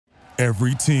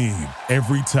Every team,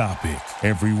 every topic,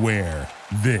 everywhere.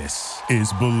 This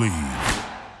is Believe.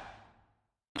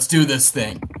 Let's do this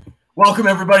thing. Welcome,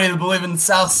 everybody, to the Believe in the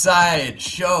South Side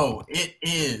show. It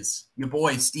is your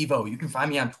boy, Steve-O. You can find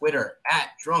me on Twitter at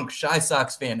Drunk Shy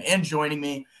Sox Fan. And joining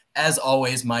me, as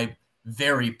always, my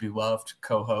very beloved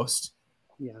co-host.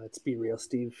 Yeah, let's be real,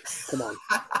 Steve. Come on.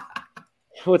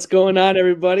 What's going on,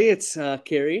 everybody? It's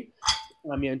Carrie.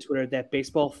 I'm on Twitter at That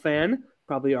Baseball Fan,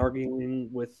 probably arguing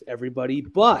with everybody.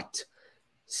 But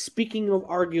speaking of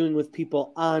arguing with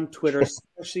people on Twitter,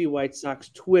 especially White Sox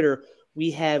Twitter,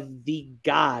 we have the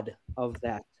god of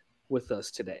that with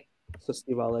us today. So,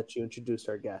 Steve, I'll let you introduce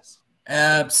our guest.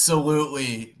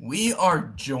 Absolutely. We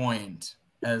are joined,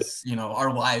 as you know,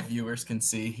 our live viewers can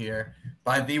see here,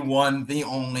 by the one, the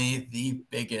only, the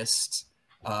biggest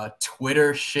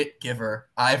Twitter shit giver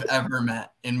I've ever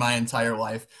met in my entire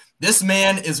life. This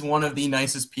man is one of the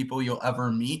nicest people you'll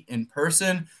ever meet in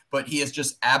person, but he is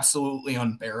just absolutely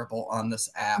unbearable on this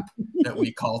app that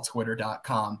we call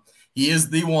Twitter.com. He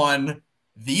is the one,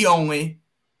 the only,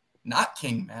 not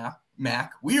King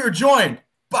Mac. We are joined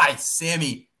by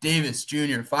Sammy Davis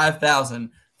Jr.,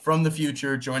 5,000 from the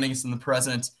future, joining us in the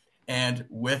present, and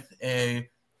with a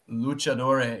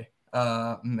luchador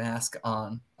mask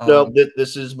on. No,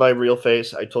 this is my real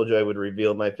face. I told you I would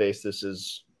reveal my face. This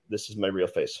is my real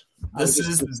face. This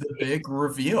is the big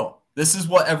reveal. This is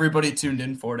what everybody tuned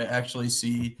in for, to actually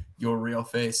see your real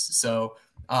face. So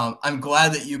I'm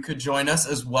glad that you could join us,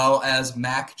 as well as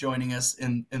Mac joining us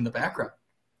in the background.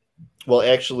 Well,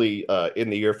 actually, in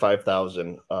the year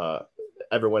 5000,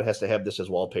 everyone has to have this as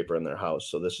wallpaper in their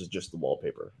house. So this is just the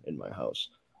wallpaper in my house.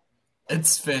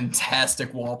 It's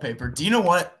fantastic wallpaper. Do you know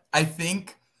what? I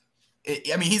think,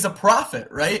 he's a prophet,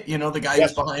 right? You know, the guy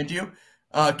who's behind you.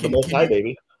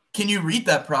 Can you read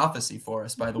that prophecy for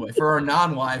us, by the way, for our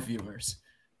non-live viewers?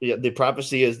 Yeah, the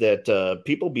prophecy is that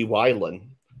people be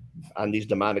wilding on these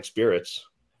demonic spirits.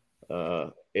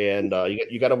 And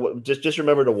you got to just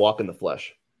remember to walk in the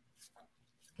flesh.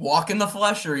 Walk in the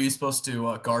flesh, or are you supposed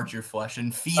to guard your flesh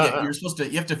and feed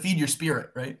it? You have to feed your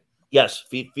spirit, right? Yes,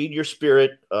 feed your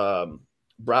spirit,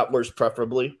 bratwurst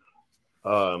preferably.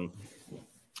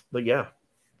 But yeah.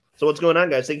 So what's going on,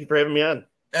 guys? Thank you for having me on.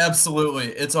 Absolutely.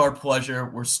 It's our pleasure.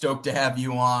 We're stoked to have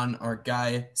you on. Our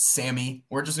guy, Sammy.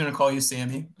 We're just going to call you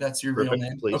Sammy. That's your real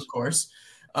name, please. Of course.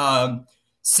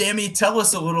 Sammy, tell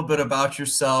us a little bit about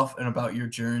yourself and about your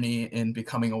journey in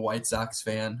becoming a White Sox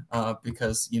fan,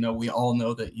 because, you know, we all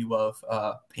know that you love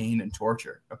pain and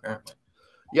torture, apparently.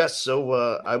 Yes, so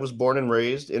I was born and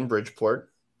raised in Bridgeport.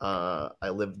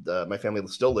 My family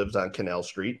still lives on Canal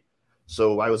Street,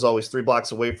 so I was always 3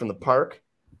 blocks away from the park.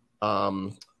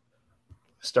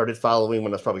 Started following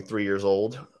when I was probably 3 years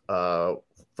old.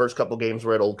 First couple games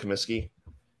were at Old Comiskey.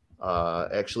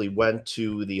 Actually went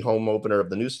to the home opener of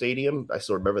the new stadium. I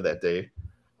still remember that day.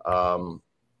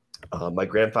 My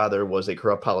grandfather was a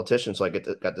corrupt politician, so I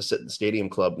got to sit in the stadium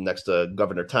club next to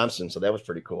Governor Thompson, so that was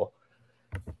pretty cool.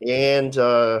 And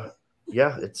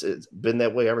yeah, it's been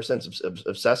that way ever since.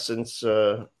 Obsessed since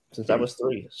I was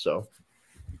 3. So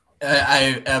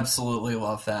I absolutely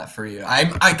love that for you.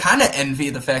 I kind of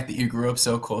envy the fact that you grew up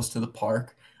so close to the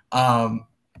park.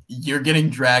 You're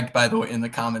getting dragged, by the way, in the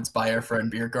comments by our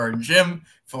friend Beer Garden Jim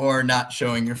for not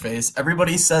showing your face.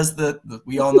 Everybody says that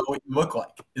we all know what you look like.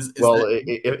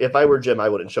 If I were Jim, I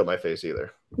wouldn't show my face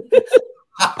either.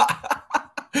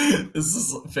 This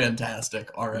is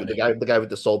fantastic already. The guy with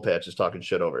the soul patch is talking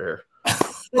shit over here.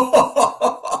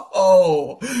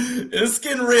 Oh, it's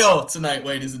getting real tonight,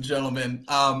 ladies and gentlemen.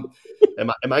 Am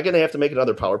I going to have to make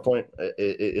another PowerPoint?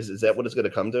 Is that what it's going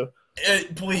to come to?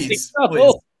 Please.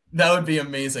 That would be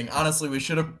amazing. Honestly,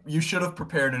 you should have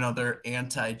prepared another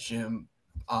anti-Jim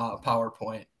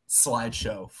PowerPoint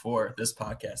slideshow for this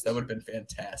podcast. That would have been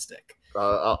fantastic.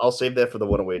 I'll save that for the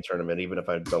 1-away tournament. Even if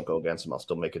I don't go against him, I'll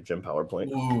still make a Jim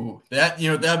PowerPoint. Ooh,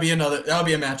 that'll be a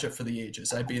matchup for the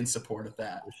ages. I'd be in support of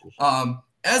that.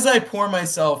 As I pour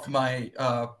myself my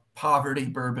poverty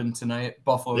bourbon tonight,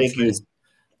 Buffalo Trace.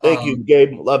 Thank you,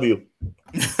 Gabe. Love you.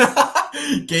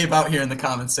 Gabe out here in the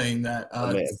comments saying that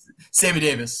Sammy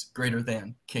Davis greater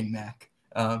than King Mac,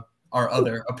 our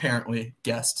other apparently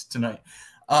guest tonight.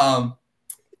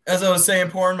 As I was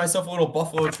saying, pouring myself a little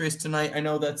Buffalo Trace tonight. I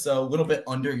know that's a little bit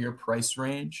under your price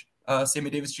range, Sammy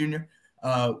Davis Jr.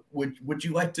 Would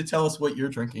you like to tell us what you're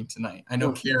drinking tonight? I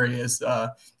know Carrie is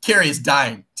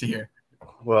dying to hear.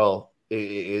 Well,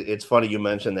 it's funny you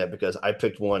mentioned that because I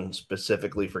picked one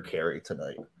specifically for Carrie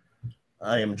tonight.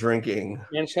 I am drinking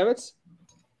Manischewitz?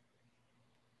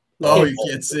 Oh, you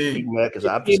can't see. Big Mac is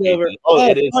obfuscating. Oh,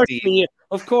 it is.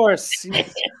 Of course.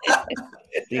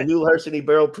 The new Larceny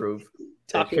Barrel Proof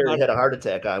Talking Carey about had a heart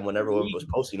attack on when everyone was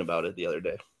posting about it the other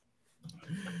day.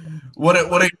 What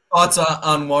are your thoughts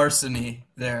on larceny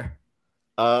there?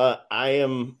 I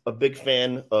am a big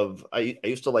fan of. I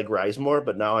used to like Rizemore,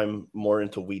 but now I'm more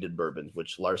into weeded bourbon,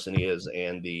 which larceny is,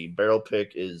 and the barrel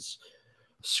pick is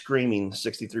screaming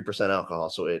 63% alcohol.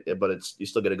 So but you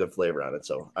still get a good flavor on it.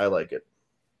 So I like it.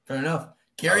 Fair enough.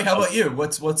 Carey, how about you?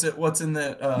 What's in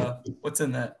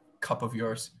that cup of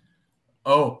yours?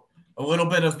 Oh, a little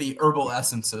bit of the herbal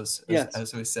essences,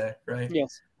 as we say, right?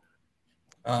 Yes.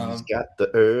 He's got the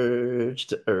urge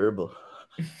to herbal.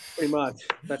 Pretty much.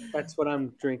 That's what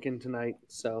I'm drinking tonight.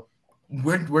 So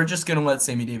we're just gonna let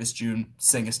Sammy Davis Jr.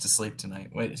 sing us to sleep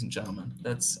tonight, ladies and gentlemen.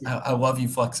 I love you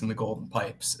flexing the golden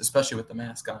pipes, especially with the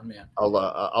mask on, man.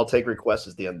 I'll take requests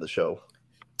at the end of the show.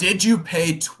 Did you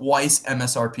pay twice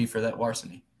MSRP for that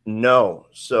larceny? No.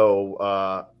 So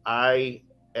I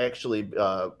actually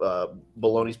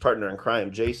Baloney's partner in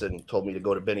crime, Jason, told me to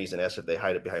go to Benny's and ask if they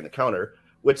hide it behind the counter,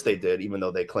 which they did, even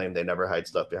though they claim they never hide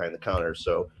stuff behind the counter.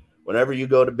 So whenever you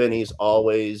go to Benny's,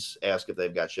 always ask if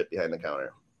they've got shit behind the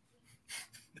counter.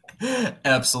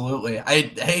 Absolutely.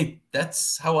 Hey,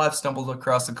 that's how I've stumbled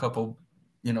across a couple,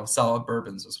 solid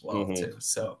bourbons as well too.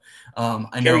 So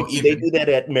I know they do that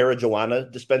at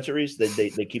marijuana dispensaries. They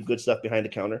keep good stuff behind the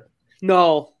counter.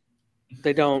 No,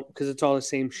 they don't, because it's all the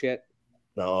same shit.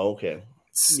 No, okay.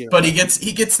 But he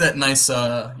gets that nice.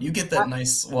 You get that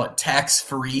nice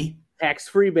tax-free.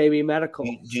 Tax-free, baby, medical.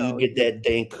 Do you get that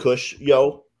dank Kush,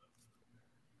 yo?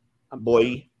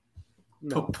 Boy.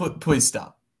 No. Please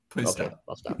stop. Please stop.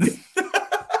 I'll stop.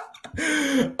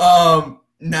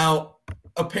 Now,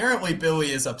 apparently,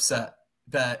 Billy is upset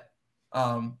that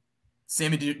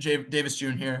Sammy Davis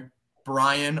Jr.,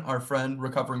 Brian, our friend,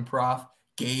 recovering prof,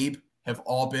 Gabe have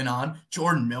all been on.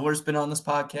 Jordan Miller's been on this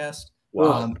podcast.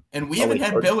 Wow. And we haven't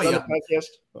had Billy on. Podcast?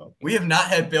 Oh. We have not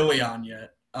had Billy on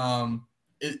yet.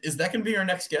 Is that going to be our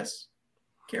next guest,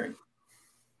 Carey?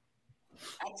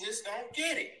 I just don't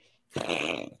get it.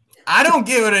 I don't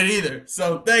get it either.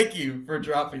 So thank you for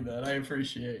dropping that. I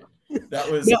appreciate it. That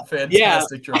was a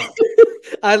fantastic drop.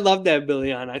 I love that,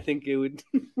 Billy on. I think it would.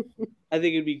 I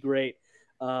think it'd be great.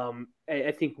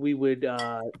 I think we would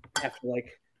have to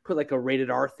put a rated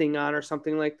R thing on or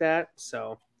something like that.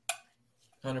 So,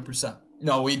 100%.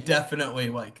 No, we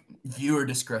definitely viewer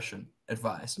discretion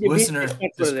advised. Yeah, Listener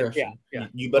discretion. Yeah.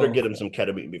 You better get him some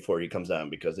ketamine before he comes on,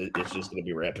 because it's just going to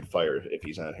be rapid fire if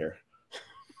he's on here.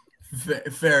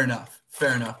 Fair enough.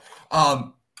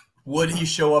 Would he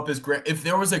show up as if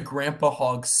there was a Grandpa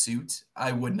Hog suit?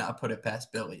 I would not put it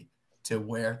past Billy to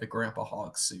wear the Grandpa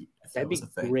Hog suit. That'd be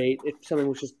great if something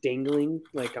was just dangling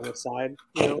on the side.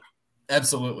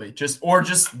 Absolutely, just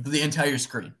the entire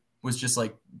screen was just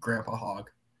like Grandpa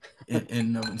Hog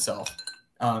in of himself.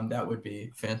 That would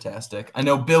be fantastic. I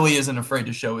know Billy isn't afraid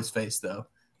to show his face though.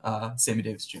 Sammy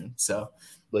Davis Jr. So.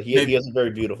 But he has a very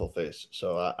beautiful face,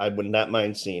 so I would not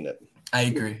mind seeing it. I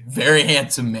agree. Very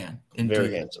handsome man. Indeed.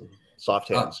 Very handsome. Soft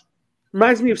hands.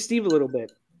 Reminds me of Steve a little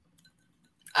bit.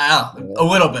 A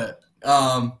little bit.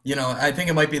 I think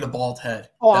it might be the bald head.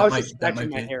 Oh, I was just scratching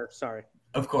my hair. Sorry.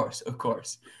 Of course.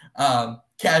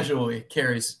 Casually,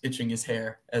 Carey's itching his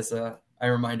hair as I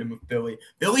remind him of Billy.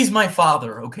 Billy's my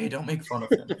father. Okay, don't make fun of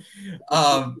him.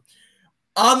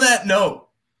 On that note,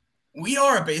 we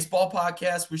are a baseball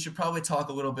podcast. We should probably talk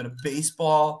a little bit of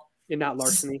baseball. And not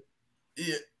larceny.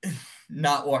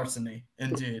 Not larceny,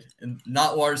 indeed. And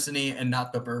not larceny and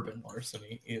not the bourbon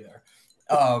larceny either.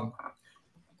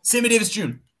 Sammy Davis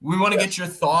Jr., we want to get your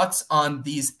thoughts on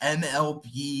these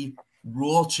MLB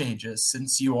rule changes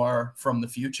since you are from the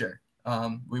future.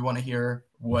 We want to hear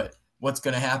what's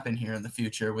going to happen here in the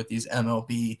future with these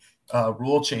MLB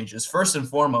rule changes. First and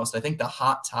foremost, I think the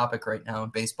hot topic right now in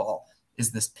baseball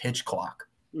is this pitch clock.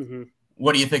 Mm-hmm.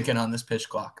 What are you thinking on this pitch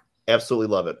clock? Absolutely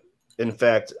love it. In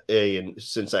fact,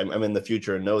 since I'm in the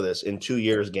future and know this, in 2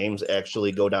 years, games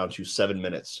actually go down to 7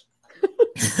 minutes.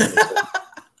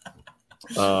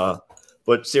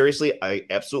 But seriously, I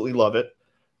absolutely love it.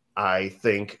 I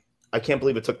can't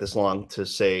believe it took this long to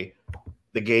say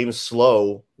the game's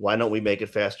slow. Why don't we make it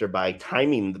faster by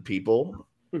timing the people?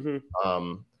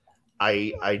 Mm-hmm.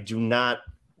 I do not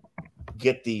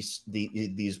get these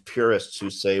purists who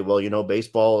say, well,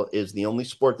 baseball is the only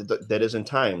sport that isn't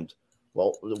timed.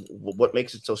 Well, what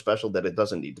makes it so special that it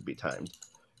doesn't need to be timed?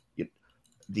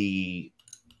 We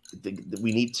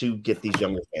need to get these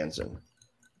younger fans in.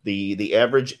 The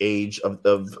average age of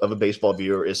a baseball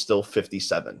viewer is still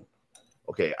 57.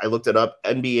 Okay, I looked it up.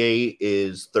 NBA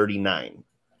is 39,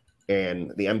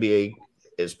 and the NBA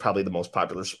is probably the most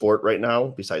popular sport right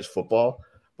now besides football.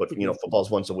 But football's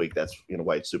once a week. That's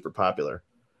why it's super popular.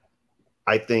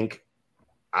 I think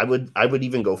I would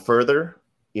even go further.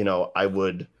 I'm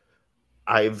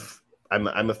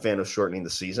a fan of shortening the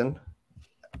season,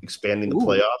 expanding the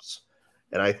playoffs,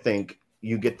 and I think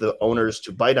you get the owners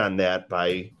to bite on that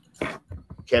by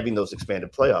having those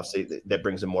expanded playoffs. That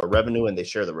brings in more revenue, and they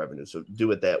share the revenue. So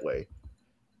do it that way.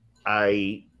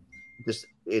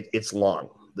 It's long.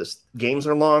 Games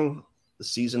are long. The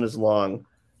season is long,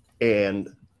 and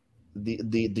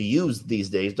the youths these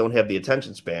days don't have the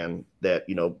attention span that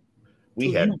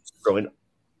we had growing.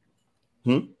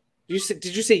 Did you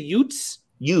say Utes?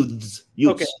 Youths.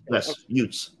 Okay. Yes, okay.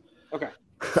 Utes. Okay.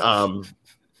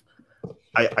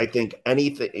 I think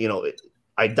anything,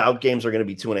 I doubt games are going to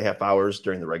be 2.5 hours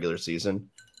during the regular season,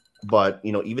 but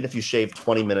even if you shave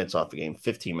 20 minutes off a game,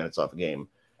 15 minutes off a game,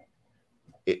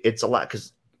 it's a lot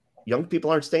because young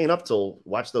people aren't staying up till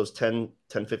watch those 10,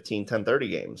 15, 10:30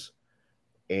 games.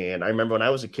 And I remember when I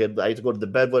was a kid, I had to go to the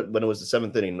bed when it was the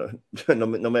seventh inning. No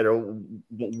matter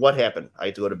what happened, I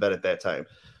had to go to bed at that time.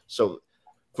 So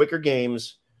quicker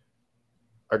games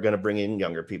are going to bring in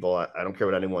younger people. I don't care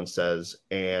what anyone says.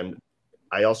 And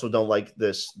I also don't like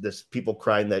this people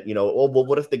crying that,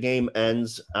 what if the game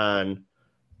ends on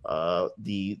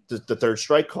the third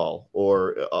strike call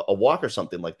or a walk or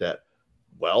something like that?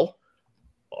 Well,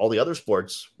 all the other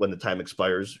sports, when the time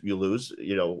expires, you lose.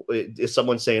 Is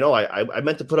someone saying, "Oh, I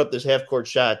meant to put up this half court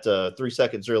shot 3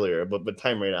 seconds earlier, but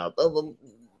time ran out."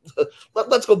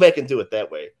 Let's go back and do it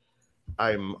that way.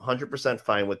 I'm 100%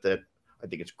 fine with it. I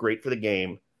think it's great for the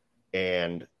game,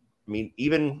 and I mean,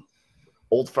 even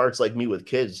old farts like me with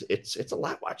kids, it's a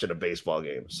lot watching a baseball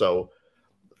game. So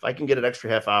if I can get an extra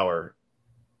half hour,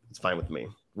 it's fine with me.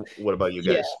 What about you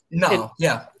guys?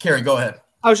 Carrie, go ahead.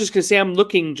 I was just going to say, I'm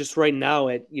looking just right now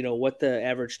at, what the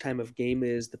average time of game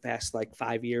is the past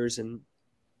 5 years. And,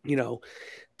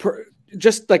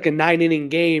 just like a 9-inning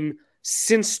game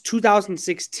since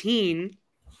 2016,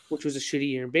 which was a shitty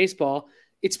year in baseball,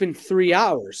 it's been 3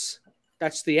 hours.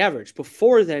 That's the average.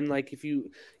 Before then, if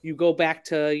you go back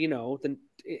to, even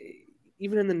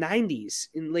in the 90s,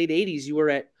 in late 80s, you were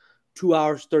at 2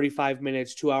 hours, 35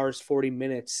 minutes, 2 hours, 40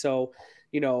 minutes. So,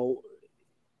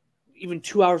 even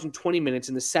 2 hours and 20 minutes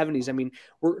in the 70s. I mean,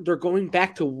 they're going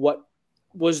back to what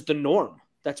was the norm.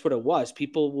 That's what it was.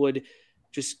 People would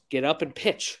just get up and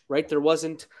pitch, right? There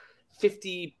wasn't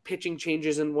 50 pitching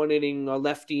changes in one inning, a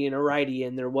lefty and a righty,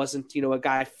 and there wasn't, a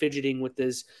guy fidgeting with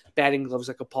his batting gloves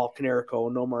like a Paul Konerko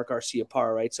and Nomar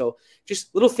Garciaparra, right? So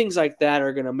just little things like that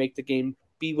are going to make the game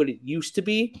be what it used to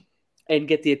be and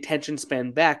get the attention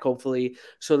span back, hopefully,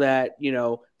 so that,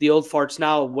 the old farts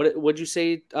now, what'd you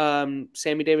say,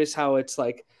 Sammy Davis, how it's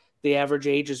the average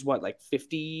age is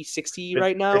 50, 60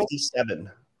 right now?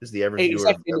 57 is the average viewer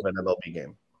of an MLB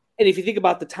game. And if you think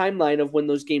about the timeline of when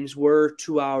those games were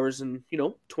 2 hours and,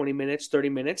 20 minutes, 30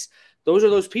 minutes, those are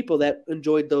those people that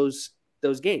enjoyed those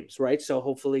games, right? So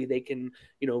hopefully they can,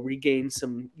 regain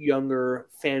some younger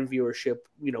fan viewership,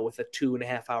 with a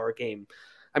 2.5 hour game.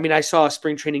 I mean, I saw a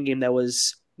spring training game that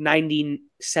was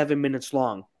 97 minutes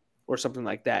long or something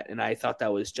like that, and I thought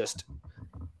that was just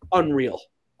unreal.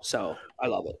 So I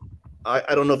love it.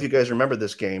 I don't know if you guys remember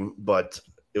this game, but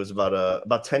it was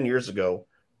about 10 years ago.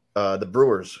 The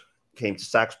Brewers came to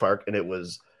Sox Park, and it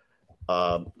was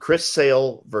Chris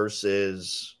Sale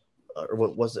versus or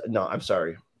what was it? No, I'm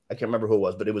sorry. I can't remember who it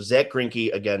was, but it was Zach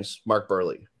Greinke against Mark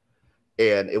Burley.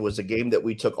 And it was a game that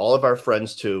we took all of our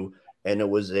friends to, and it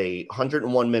was a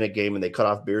 101-minute game, and they cut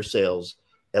off beer sales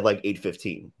at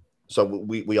 8:15. So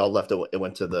we all left and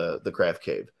went to the craft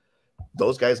cave.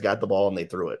 Those guys got the ball and they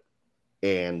threw it.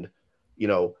 And,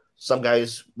 some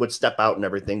guys would step out and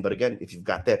everything. But again, if you've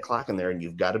got that clock in there and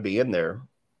you've got to be in there,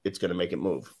 it's going to make it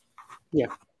move. Yeah.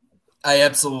 I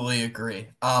absolutely agree.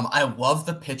 I love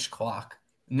the pitch clock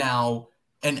now.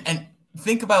 And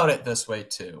think about it this way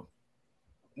too.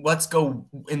 Let's go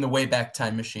in the way back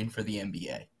time machine for the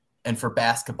NBA and for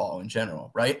basketball in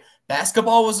general, right?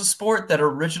 Basketball was a sport that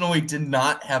originally did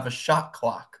not have a shot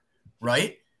clock,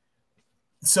 right?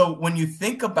 So when you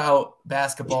think about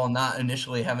basketball not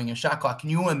initially having a shot clock,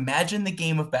 can you imagine the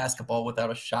game of basketball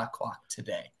without a shot clock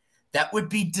today? That would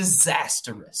be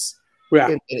disastrous. Yeah.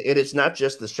 And it's not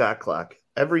just the shot clock.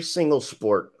 Every single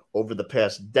sport over the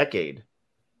past decade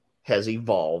has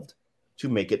evolved to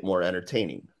make it more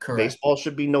entertaining. Correct. Baseball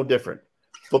should be no different.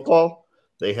 Football,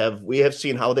 we have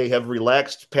seen how they have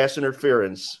relaxed pass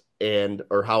interference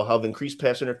or how have increased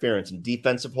pass interference and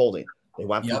defensive holding. They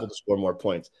want people to score more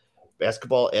points.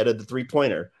 Basketball added the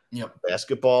three-pointer. Yep.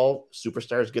 Basketball,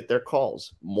 superstars get their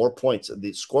calls. More points.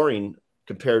 The scoring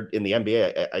compared in the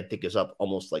NBA, I think, is up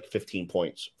almost 15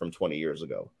 points from 20 years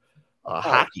ago.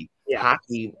 Hockey.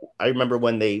 I remember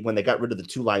when they got rid of the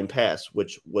two-line pass,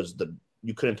 which was the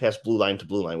you couldn't pass blue line to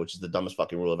blue line, which is the dumbest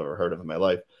fucking rule I've ever heard of in my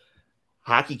life.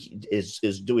 Hockey is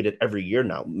doing it every year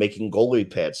now, making goalie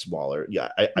pads smaller. Yeah,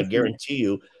 I guarantee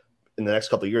you, in the next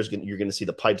couple of years, you're going to see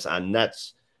the pipes on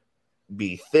nets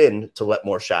be thin to let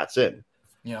more shots in.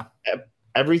 Yeah.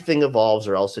 Everything evolves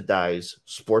or else it dies.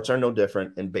 Sports are no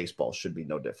different, and baseball should be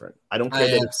no different. I don't care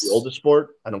that it's the oldest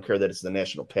sport. I don't care that it's the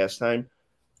national pastime.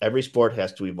 Every sport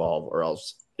has to evolve, or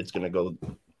else it's going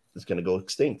to go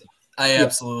extinct. I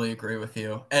absolutely agree with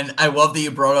you. And I love that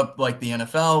you brought up like the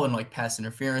NFL and like pass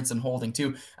interference and holding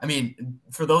too. I mean,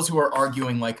 for those who are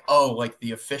arguing like, oh, like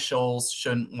the officials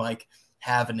shouldn't like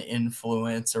have an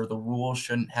influence or the rules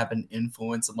shouldn't have an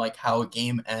influence on like how a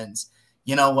game ends,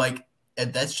 you know, like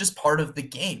that's just part of the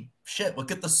game. Shit,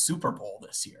 look at the Super Bowl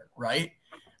this year, right?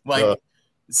 Like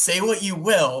say what you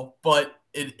will, but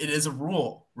it is a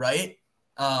rule, right?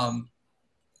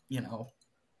 You know,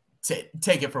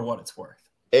 take it for what it's worth.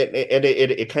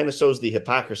 It kind of shows the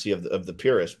hypocrisy of the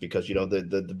purists, because, you know,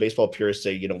 the baseball purists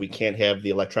say, you know, we can't have the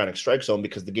electronic strike zone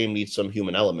because the game needs some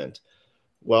human element.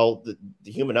 Well, the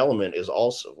human element is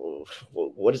also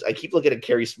I keep looking at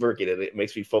Carrie smirking, and it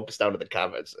makes me focus down to the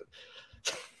comments.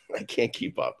 I can't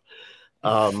keep up.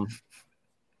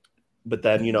 But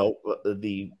then, you know,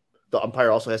 the umpire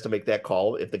also has to make that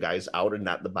call if the guy's out and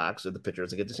not in the box, or the pitcher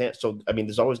doesn't get his hand. So, I mean,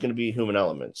 there's always going to be a human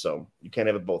element. So you can't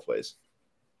have it both ways.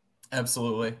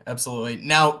 Absolutely. Absolutely.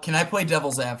 Now, can I play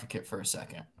devil's advocate for a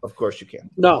second? Of course you can.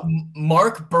 No.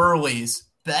 Mark Burley's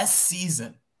best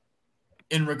season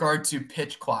in regard to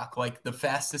pitch clock, like the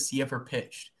fastest he ever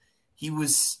pitched, he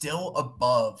was still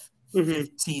above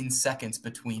 15 seconds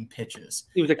between pitches.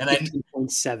 He was like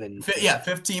 15.7. Yeah,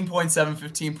 15.7,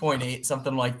 15.8,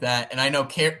 something like that. And I know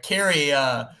Carrie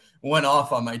went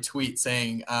off on my tweet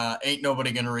saying, ain't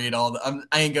nobody going to read all that.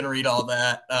 I ain't going to read all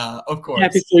that, of course.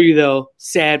 Happy for you, though.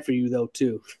 Sad for you, though,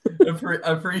 too. I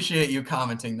appreciate you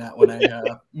commenting that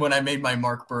when I made my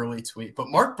Mark Burley tweet. But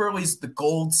Mark Burley's the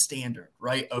gold standard,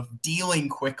 right, of dealing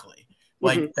quickly.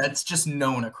 Like, that's just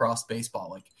known across baseball.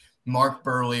 Like, Mark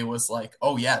Burley was like,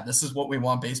 oh, yeah, this is what we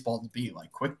want baseball to be.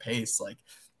 Like, quick pace. Like,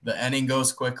 the inning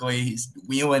goes quickly. He's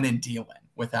wheeling and dealing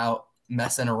without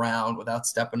messing around, without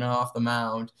stepping off the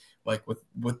mound, like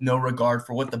with no regard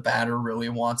for what the batter really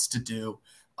wants to do.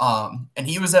 And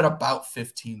he was at about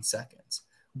 15 seconds.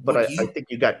 But I think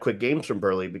you got quick games from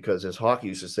Burley, because, as Hawk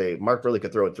used to say, Mark Burley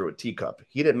could throw it through a teacup.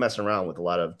 He didn't mess around with a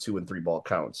lot of 2 and 3 ball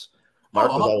counts.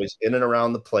 Mark was always in and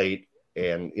around the plate.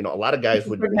 And, you know, a lot of guys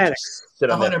would sit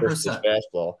on that first pitch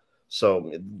fastball. So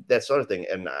that's the other thing.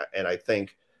 And I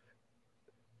think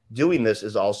doing this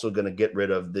is also going to get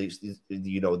rid of these,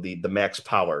 you know, the max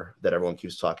power that everyone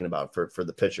keeps talking about for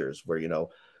the pitchers, where, you know,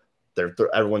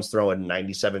 everyone's throwing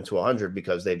 97 to 100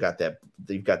 because they've got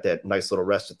that nice little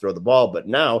rest to throw the ball. But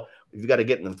now, if you got to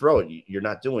get in and throw it, you're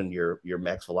not doing your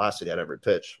max velocity at every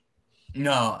pitch.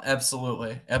 No,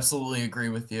 absolutely agree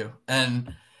with you.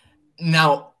 And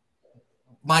now,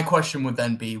 my question would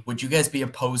then be, would you guys be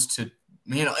opposed to,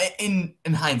 you know, in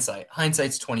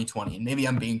hindsight's 2020, and maybe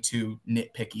I'm being too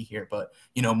nitpicky here, but,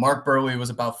 you know, Mark Burley was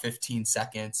about 15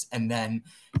 seconds. And then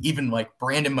even like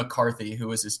Brandon McCarthy, who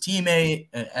was his teammate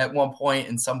at one point,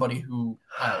 and somebody who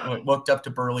looked up to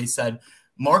Burley, said,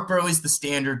 Mark Burley's the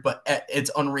standard, but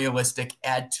it's unrealistic.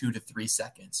 Add 2 to 3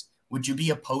 seconds. Would you be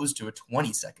opposed to a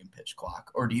 20-second pitch clock?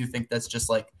 Or do you think that's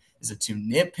just like, is it too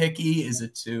nitpicky? Is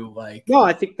it too like... No,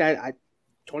 I think that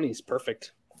 20 is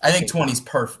perfect. I think 20 is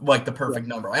perfect, like the perfect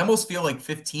number. I almost feel like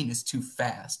 15 is too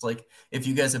fast. Like, if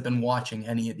you guys have been watching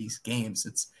any of these games,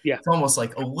 it's almost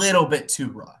like a little bit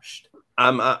too rushed.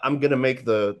 I'm gonna make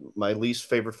my least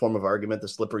favorite form of argument, the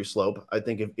slippery slope. I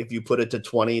think if you put it to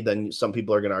 20, then some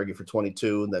people are gonna argue for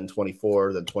 22, then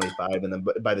 24, then 25, and then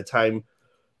by the time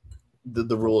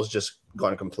the rule has just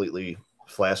gone completely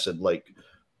flaccid, like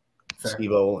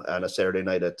Steve-O on a Saturday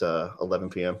night at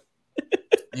 11 p.m.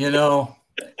 You know.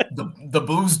 The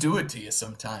booze do it to you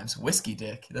sometimes. Whiskey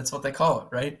dick. That's what they call it,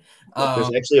 right? There's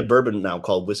actually a bourbon now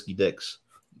called Whiskey Dicks.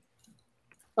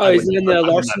 Oh, is it in the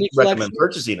Larceny collection? I recommend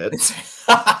purchasing it.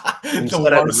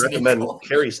 Instead, I would recommend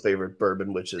Carrie's favorite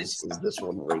bourbon, which is this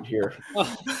one right here.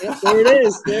 Oh, yeah, there it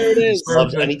is. There it is.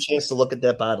 Loves any chance to look at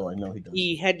that bottle. I know he does.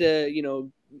 He had to, you know,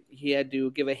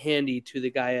 give a handy to the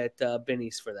guy at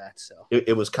Benny's for that. So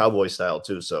it was cowboy style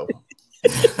too. So.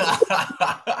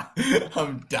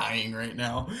 I'm dying right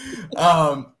now.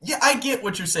 Yeah, I get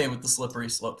what you're saying with the slippery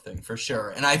slope thing for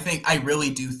sure. And I really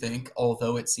do think,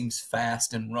 although it seems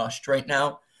fast and rushed right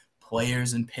now,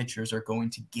 players and pitchers are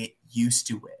going to get used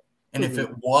to it. And if it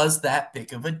was that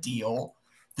big of a deal,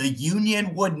 the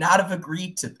union would not have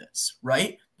agreed to this,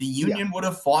 right? The union would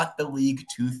have fought the league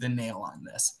tooth and nail on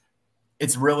this.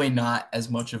 it's really not as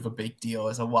much of a big deal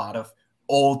as a lot of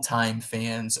old time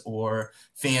fans or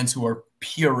fans who are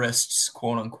purists,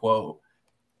 quote unquote,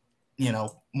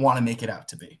 want to make it out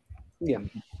to be. Yeah.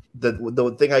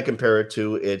 The thing I compare it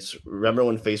to, it's remember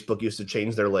when Facebook used to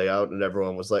change their layout and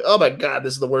everyone was like, oh my God,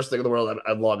 this is the worst thing in the world.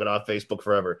 I'm logging off Facebook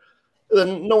forever. And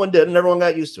then no one did, and everyone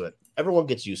got used to it. Everyone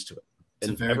gets used to it.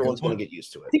 And everyone's going to get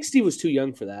used to it. I think Steve was too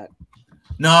young for that.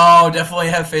 No, definitely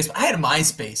have Facebook. I had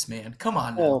MySpace, man. Come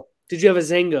on now. Oh, did you have a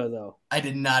Zynga, though? I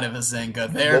did not have a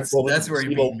Zynga. That's where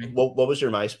you beat me. What was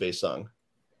your MySpace song?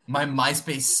 My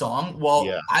MySpace song? Well,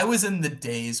 yeah. I was in the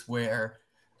days where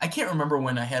I can't remember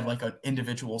when I had like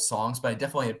individual songs, but I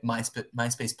definitely had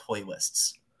MySpace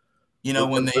playlists.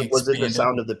 When they was it the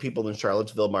sound of the people in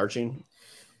Charlottesville marching?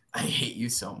 I hate you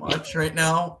so much right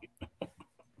now.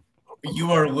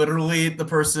 You are literally the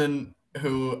person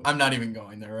who I'm not even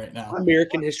going there right now.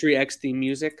 American History X theme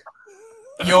music.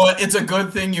 It's a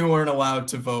good thing you weren't allowed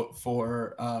to vote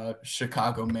for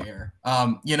Chicago mayor.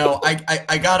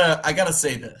 I gotta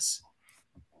say this.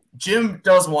 Jim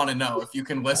does want to know if you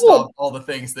can list off all the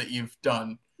things that you've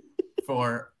done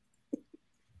for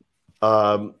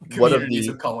communities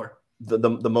of color.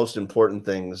 The most important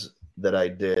things that I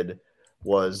did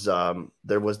was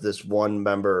there was this one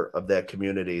member of that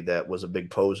community that was a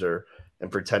big poser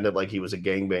and pretended like he was a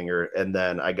gangbanger, and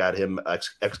then I got him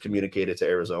excommunicated to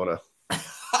Arizona.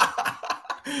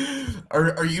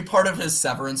 Are you part of his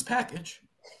severance package?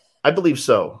 I believe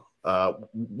so.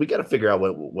 We got to figure out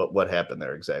what happened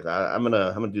there exactly. I'm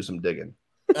gonna do some digging.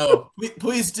 Oh,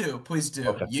 please do.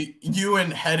 Okay. You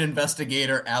and head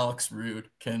investigator Alex Rude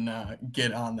can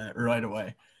get on that right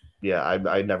away. Yeah,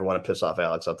 I never want to piss off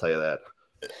Alex. I'll tell you that.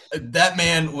 That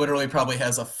man literally probably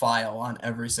has a file on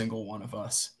every single one of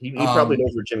us. He probably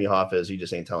knows where Jimmy Hoffa is. He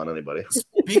just ain't telling anybody.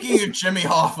 Speaking of Jimmy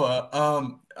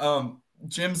Hoffa,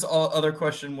 Jim's other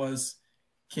question was,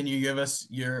 can you give us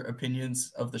your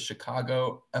opinions of the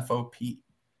Chicago FOP?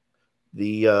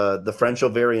 The French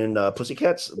Ovarian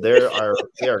Pussycats. They are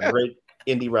a great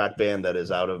indie rock band that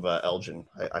is out of Elgin.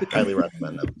 I highly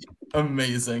recommend them.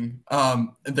 Amazing.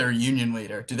 Their union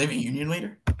leader. Do they have a union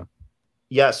leader?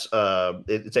 Yes.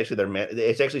 It's actually their man.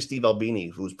 It's actually Steve Albini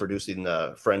who's producing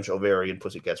the French Ovarian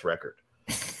Pussycats record.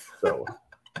 So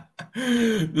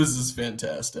this is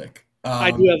fantastic.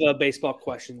 I do have a baseball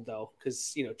question though,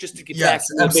 because just to get back. Yes,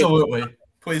 absolutely.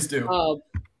 Please do.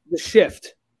 The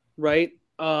shift, right?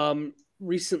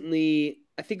 Recently,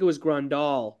 I think it was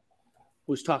Grandal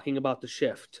was talking about the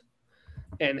shift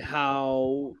and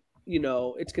how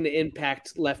it's going to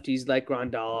impact lefties like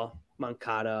Grandal,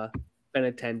 Moncada,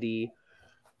 Benintendi,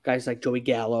 guys like Joey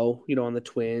Gallo, on the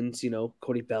Twins,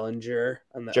 Cody Bellinger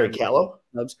on the Jerry Gallo.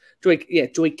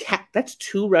 Joey Cat. That's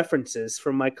two references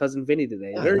from my cousin Vinny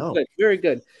today. Very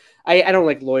good. I don't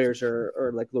like lawyers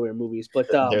or like lawyer movies,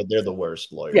 but they're the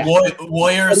worst lawyers. Yeah.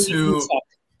 Lawyers who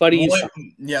Buddy.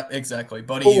 Yeah, exactly.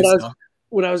 Buddy.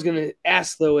 What I was going to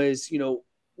ask though is,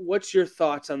 what's your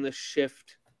thoughts on the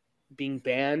shift being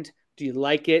banned? Do you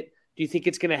like it? Do you think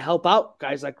it's going to help out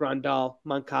guys like Grandal,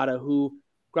 Moncada, who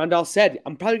Grandal said,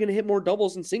 I'm probably going to hit more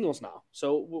doubles and singles now.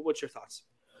 So what's your thoughts?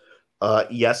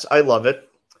 Yes, I love it.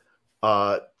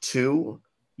 Two,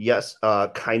 yes,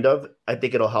 kind of. I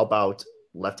think it'll help out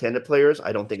left-handed players.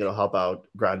 I don't think it'll help out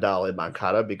Grandal and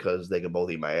Moncada because they can both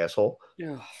eat my asshole.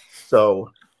 Yeah. So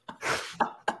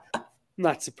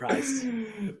not surprised.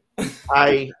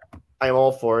 I'm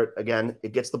all for it. Again,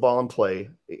 it gets the ball in play.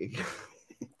 It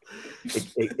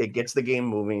gets the game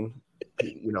moving.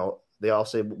 They all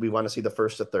say we want to see the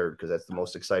first to third because that's the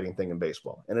most exciting thing in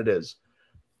baseball, and it is.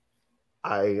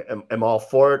 I am all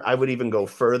for it. I would even go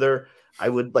further. I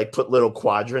would put little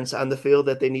quadrants on the field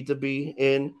that they need to be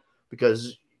in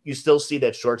because you still see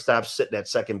that shortstop sitting at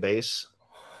second base,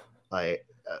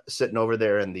 sitting over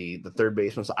there in the third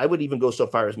baseman. So I would even go so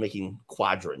far as making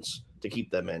quadrants to keep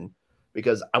them in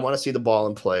because I want to see the ball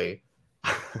in play,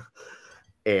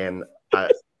 and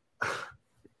I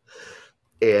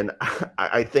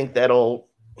think that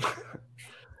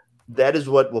is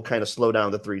what will kind of slow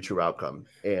down the 3-2 outcome.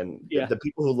 And the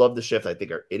people who love the shift, I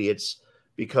think, are idiots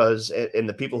and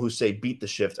the people who say beat the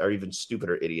shift are even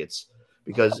stupider idiots.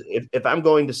 Because if I'm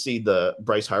going to see the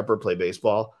Bryce Harper play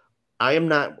baseball, I am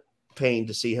not paying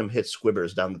to see him hit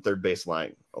squibbers down the third base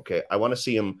line. Okay. I want to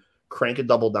see him crank a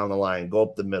double down the line, go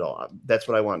up the middle. That's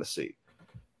what I want to see.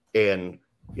 And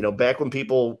back when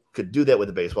people could do that with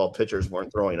the baseball, pitchers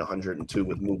weren't throwing 102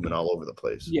 with movement all over the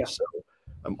place. Yeah. So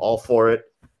I'm all for it.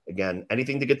 Again,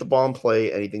 anything to get the ball in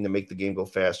play, anything to make the game go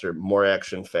faster, more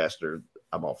action, faster,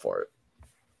 I'm all for it.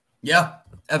 Yeah,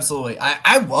 absolutely.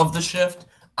 I love the shift.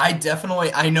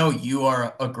 I know you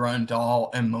are a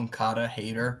Grandal and Moncada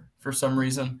hater for some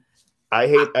reason. I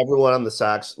hate everyone on the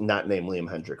Sox not named Liam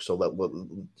Hendriks. So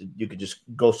you could just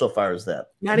go so far as that.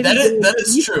 That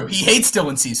is true. He hates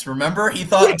Dylan Cease. Remember, he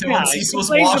thought Dylan Cease was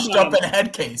washed up in a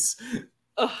head case.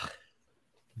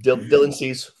 Dylan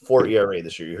Cease 4 ERA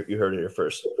this year. You heard it here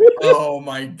first. Oh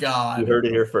my God! You heard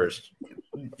it here first.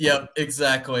 Yep,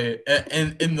 exactly.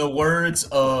 And in the words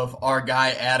of our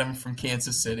guy Adam from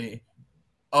Kansas City.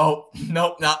 Oh,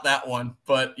 nope, not that one.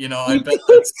 But, I bet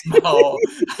that smell.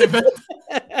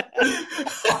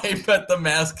 I bet the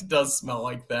mask does smell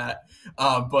like that.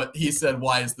 But he said,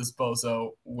 why is this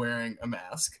bozo wearing a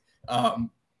mask? Yoel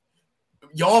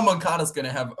Moncada's going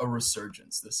to have a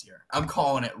resurgence this year. I'm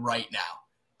calling it right now.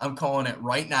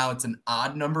 It's an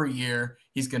odd number year.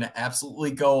 He's going to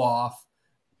absolutely go off.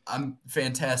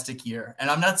 Fantastic year. And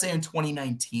I'm not saying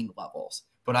 2019 levels,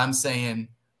 but I'm saying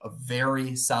a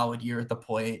very solid year at the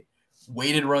plate.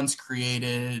 Weighted runs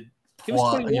created,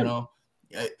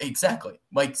 exactly.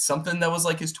 Like something that was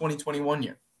like his 2021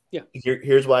 year. Yeah.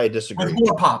 Here's why I disagree.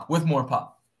 With more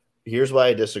pop. Here's why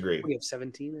I disagree. We have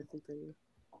 17, I think.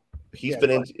 He's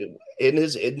been in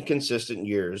his inconsistent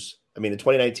years. I mean, in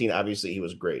 2019, obviously he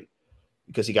was great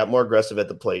because he got more aggressive at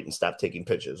the plate and stopped taking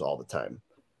pitches all the time.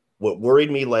 What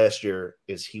worried me last year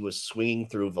is he was swinging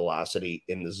through velocity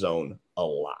in the zone a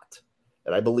lot.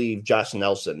 And I believe Josh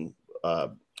Nelson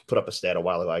put up a stat a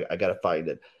while ago. I got to find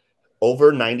it.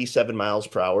 Over 97 miles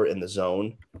per hour in the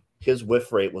zone, his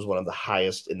whiff rate was one of the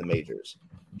highest in the majors.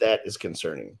 That is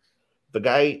concerning. The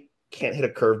guy can't hit a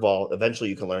curveball. Eventually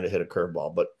you can learn to hit a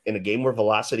curveball. But in a game where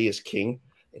velocity is king,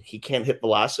 and he can't hit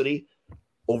velocity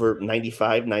over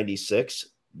 95, 96,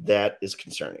 that is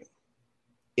concerning.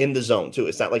 In the zone, too.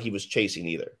 It's not like he was chasing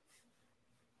either.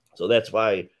 So that's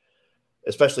why,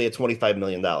 especially at $25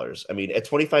 million. I mean, at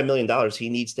 $25 million, he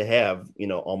needs to have,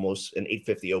 almost an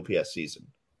 850 OPS season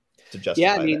to justify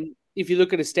Yeah, I mean, if you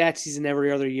look at his stats, he's an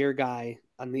every other year guy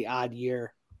on the odd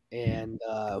year. And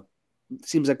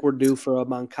seems like we're due for a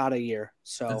Moncada year.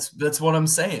 So that's what I'm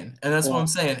saying. And that's what I'm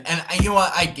saying. And you know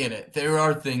what? I get it. There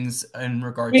are things in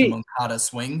regard to Moncada's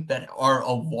swing that are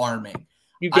alarming.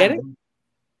 You get it?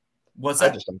 What's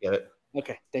that? I just don't get it.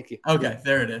 Okay, thank you. Okay,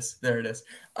 there it is. There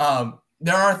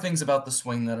are things about the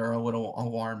swing that are a little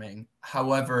alarming.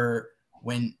 However,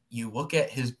 when you look at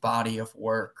his body of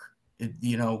work,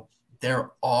 we're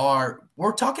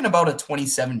talking about a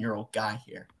 27-year-old guy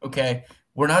here, okay?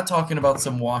 We're not talking about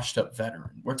some washed up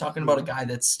veteran. We're talking about a guy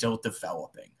that's still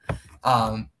developing.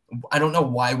 I don't know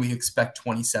why we expect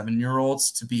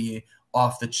 27-year-olds to be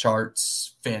off the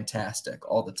charts fantastic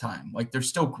all the time. Like they're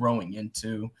still growing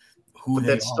into who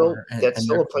they are. That's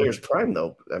still a player's prime,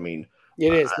 though. I mean,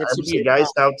 it is. I see guys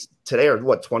out today are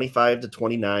 25 to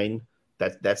 29.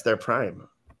 That's their prime.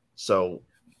 So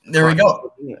there we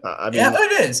go. I mean, yeah,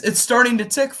 it is. It's starting to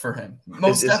tick for him.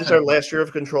 Is this our last year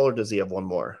of control, or does he have one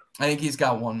more? I think he's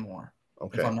got one more.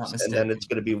 Okay, if I'm not mistaken. And then it's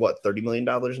going to be $30 million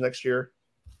next year.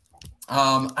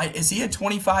 Is he at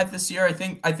 25 this year? I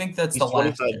think that's he's the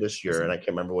last 25 this year, and I can't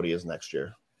remember what he is next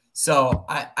year. So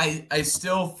I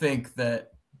still think that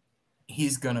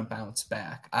he's gonna bounce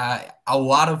back. A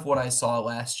lot of what I saw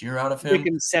last year out of him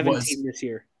making 17 this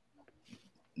year.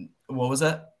 What was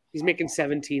that? He's making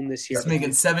 17 this year. He's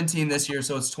making 17 this year,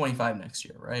 so it's 25 next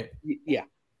year, right? Yeah.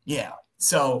 Yeah.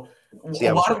 So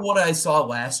a lot of what I saw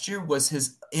last year was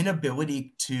his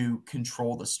inability to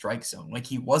control the strike zone. Like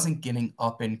he wasn't getting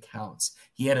up in counts.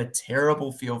 He had a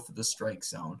terrible feel for the strike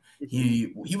zone.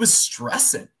 He was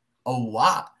stressing a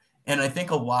lot. And I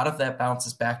think a lot of that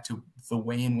bounces back to the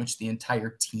way in which the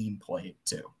entire team played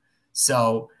too.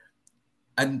 So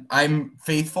I'm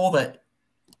faithful that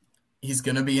he's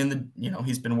going to be in the,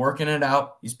 he's been working it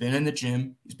out. He's been in the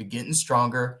gym. He's been getting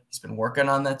stronger. He's been working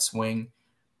on that swing.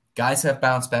 Guys have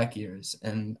bounce back years,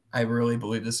 and I really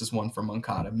believe this is one for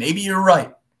Moncada. Maybe you're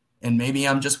right, and maybe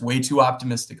I'm just way too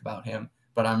optimistic about him,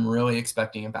 but I'm really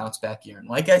expecting a bounce back year. And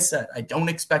like I said, I don't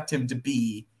expect him to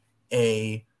be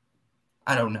an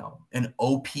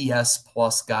OPS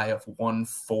plus guy of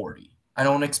 140. I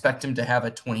don't expect him to have a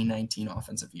 2019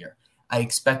 offensive year. I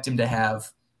expect him to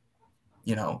have,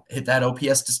 hit that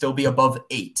OPS to still be above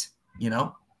 8, Yeah.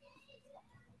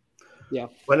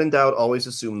 When in doubt, always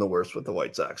assume the worst with the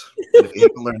White Sox. If you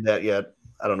haven't learned that yet,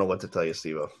 I don't know what to tell you,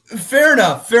 Steve-O. Fair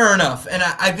enough. And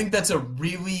I think that's a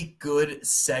really good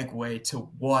segue to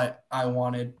what I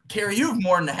wanted. Carrie, you have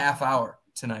more than a half hour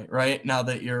tonight, right? Now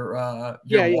that your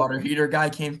water heater guy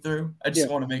came through. I just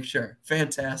want to make sure.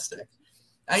 Fantastic.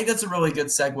 I think that's a really good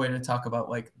segue to talk about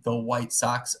like the White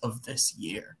Sox of this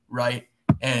year, right?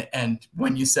 And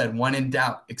when you said when in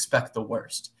doubt, expect the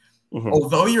worst. Mm-hmm.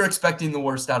 Although you're expecting the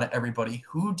worst out of everybody,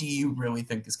 who do you really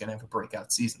think is going to have a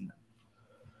breakout season then?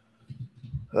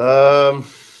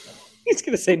 He's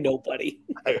gonna say nobody.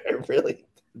 I really,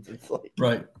 it's like,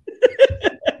 Right.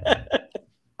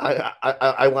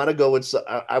 I want to go with,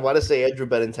 I want to say Andrew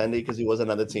Benintendi because he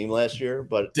wasn't on the team last year,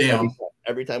 but Damn.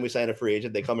 every time we sign a free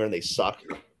agent, they come here and they suck.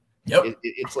 Yep.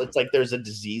 It's like there's a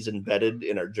disease embedded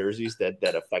in our jerseys that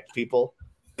affect people.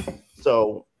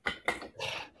 So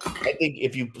I think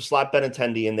if you slot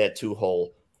Benintendi in that 2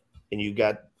 hole and you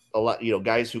got a lot,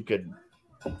 guys who could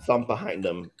thump behind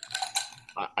them,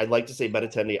 I'd like to say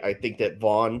Benintendi. I think that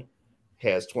Vaughn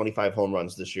has 25 home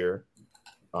runs this year,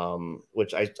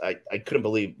 which I couldn't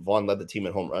believe Vaughn led the team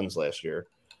in home runs last year,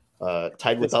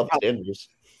 tied with Elvis Andrews.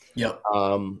 Yep.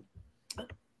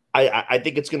 I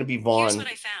think it's going to be Vaughn. Here's what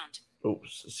I found. Oh,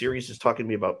 Sirius is talking to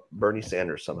me about Bernie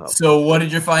Sanders somehow. So what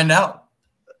did you find out?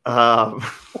 I'm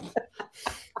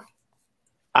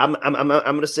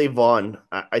going to say Vaughn.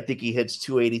 I think he hits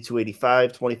 280,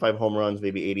 285, 25 home runs,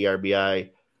 maybe 80 RBI,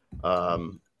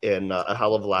 and a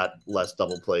hell of a lot less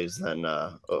double plays than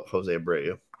Jose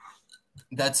Abreu.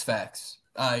 That's facts.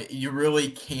 You really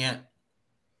can't,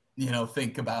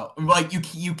 think about like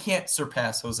you can't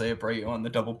surpass Jose Abreu on the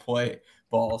double play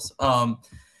balls.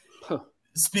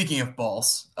 Speaking of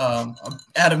balls,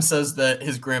 Adam says that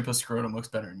his grandpa's scrotum looks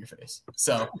better in your face.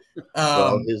 So,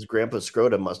 well, his grandpa's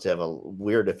scrotum must have a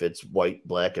weird if it's white,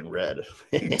 black, and red.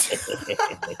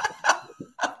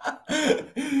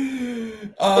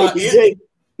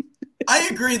 I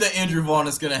agree that Andrew Vaughn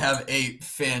is going to have a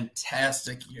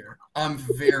fantastic year. I'm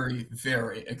very,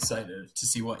 very excited to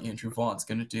see what Andrew Vaughn's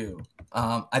going to do.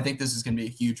 I think this is going to be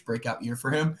a huge breakout year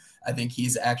for him. I think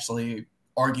he's actually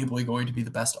arguably going to be the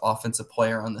best offensive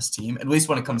player on this team, at least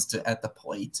when it comes to at the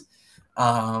plate.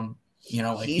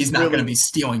 He's not going to be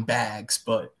stealing bags,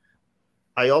 but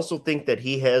I also think that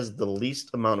he has the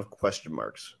least amount of question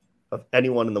marks of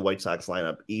anyone in the White Sox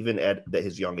lineup, even at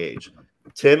his young age.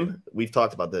 Tim, we've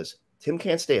talked about this. Tim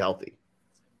can't stay healthy.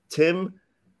 Tim,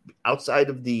 outside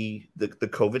of the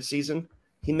COVID season,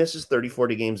 he misses 30,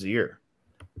 40 games a year.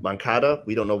 Moncada,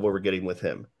 we don't know what we're getting with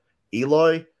him.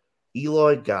 Eloy,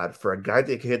 God, for a guy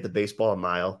that can hit the baseball a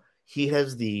mile, he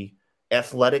has the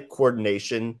athletic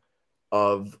coordination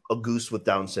of a goose with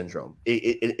Down syndrome.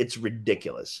 It's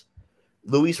ridiculous.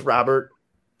 Luis Robert,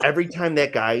 every time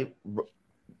that guy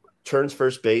turns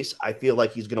first base, I feel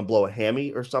like he's going to blow a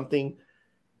hammy or something.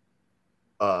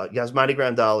 Yasmani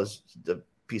Grandal is the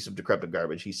piece of decrepit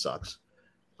garbage. He sucks.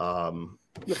 I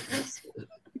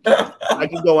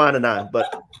can go on and on,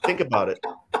 but think about it.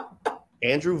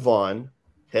 Andrew Vaughn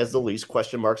has the least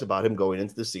question marks about him going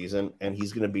into the season, and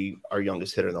he's going to be our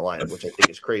youngest hitter in the lineup, which I think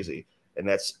is crazy. And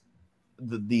that's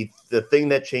the thing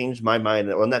that changed my mind.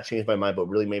 Well, not changed my mind, but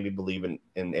really made me believe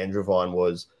in Andrew Vaughn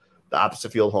was the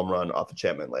opposite field home run off of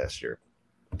Chapman last year.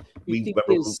 You think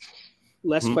there's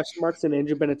less question marks than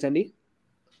Andrew Benintendi?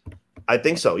 I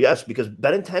think so, yes, because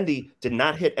Benintendi did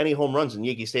not hit any home runs in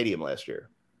Yankee Stadium last year.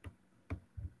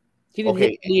 He didn't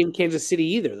hit any in Kansas City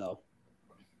either, though.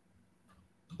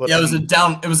 But yeah,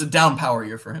 it was a down power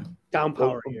year for him. Down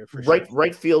power year for sure.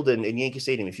 Right field in Yankee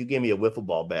Stadium. If you gave me a wiffle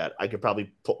ball bat, I could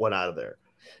probably put one out of there.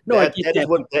 No,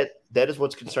 that is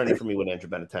what's concerning for me with Andrew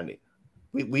Benintendi.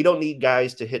 We don't need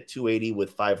guys to hit 280 with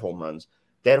 5 home runs.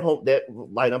 That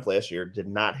lineup last year did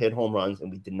not hit home runs,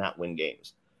 and we did not win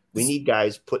games. We need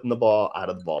guys putting the ball out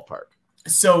of the ballpark.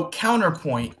 So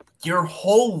counterpoint, your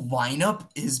whole lineup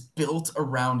is built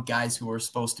around guys who are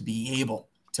supposed to be able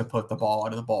to put the ball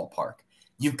out of the ballpark.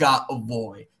 You've got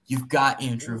Eloy. You've got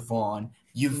Andrew Vaughn.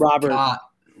 You've got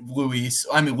Luis.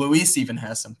 I mean, Luis even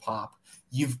has some pop.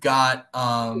 You've got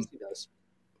who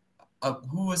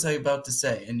was I about to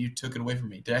say? And you took it away from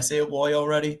me. Did I say Eloy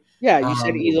already? Yeah, you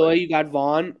said Eloy. You got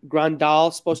Vaughn.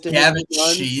 Grandal supposed to Gavin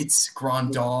Sheets,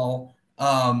 Grandal.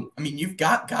 I mean, you've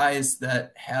got guys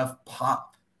that have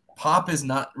pop. Pop is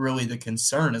not really the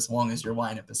concern as long as your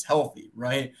lineup is healthy,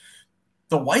 right?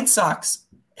 The White Sox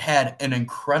had an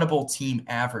incredible team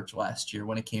average last year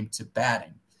when it came to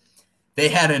batting. They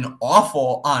had an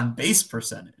awful on-base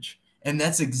percentage, and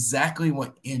that's exactly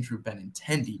what Andrew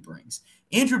Benintendi brings.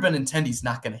 Andrew Benintendi's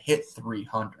not going to hit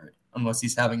 300 unless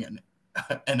he's having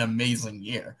an amazing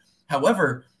year.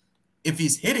 However, if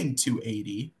he's hitting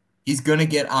 280, he's going to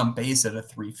get on base at a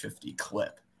 350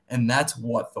 clip, and that's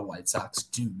what the White Sox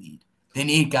do need. They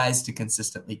need guys to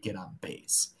consistently get on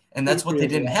base, and that's what they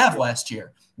didn't have last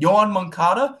year. Yohan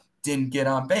Moncada didn't get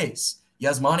on base.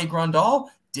 Yasmani Grandal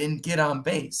didn't get on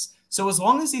base. So as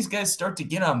long as these guys start to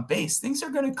get on base, things are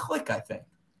going to click, I think.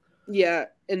 Yeah,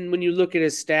 and when you look at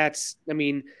his stats, I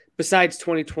mean, besides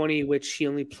 2020, which he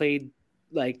only played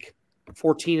like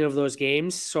 14 of those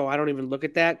games, so I don't even look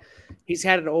at that. He's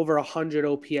had it over 100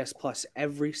 OPS plus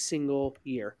every single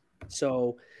year.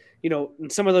 So, in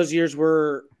some of those years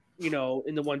were, in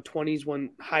the 120s,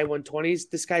 high 120s.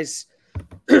 This guy's,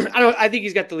 I think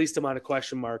he's got the least amount of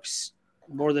question marks,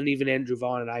 more than even Andrew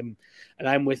Vaughn. And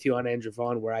I'm with you on Andrew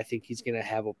Vaughn, where I think he's going to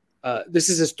have this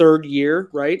is his third year,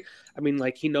 right? I mean,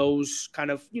 like he knows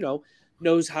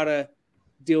knows how to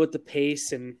deal with the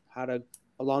pace and how to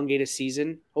elongate a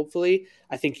season. Hopefully,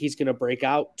 I think he's going to break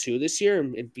out too this year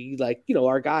and be like,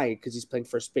 our guy, because he's playing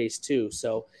first base too.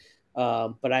 So,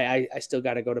 but I still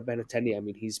got to go to Benintendi. I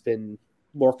mean, he's been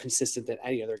more consistent than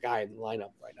any other guy in the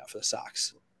lineup right now for the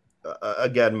Sox.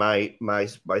 Again, my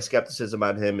skepticism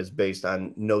on him is based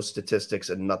on no statistics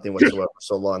and nothing whatsoever,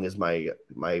 so long as my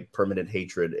permanent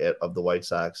hatred of the White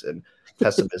Sox and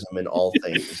pessimism in all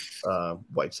things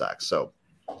White Sox. So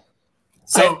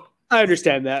I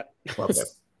understand that. Okay.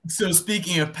 So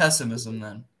speaking of pessimism,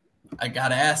 then I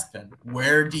gotta ask, then,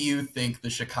 where do you think the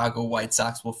Chicago White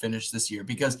Sox will finish this year?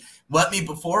 Because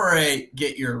before I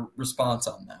get your response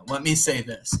on that, let me say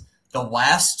this. The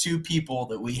last two people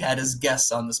that we had as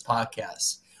guests on this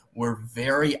podcast were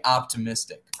very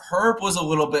optimistic. Herb was a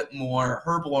little bit more,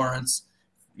 Herb Lawrence,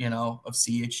 of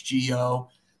CHGO.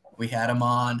 We had him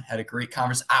on, had a great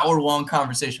hour-long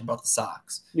conversation about the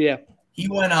Sox. Yeah. He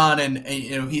went on and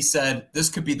he said, this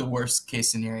could be the worst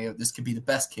case scenario. This could be the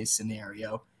best case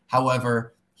scenario.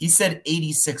 However, he said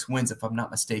 86 wins, if I'm not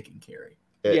mistaken, Kerry.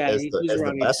 Yeah, as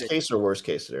the best case or worst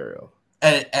case scenario?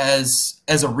 As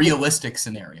a realistic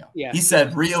scenario. Yeah. He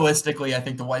said, realistically, I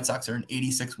think the White Sox are an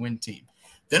 86-win team.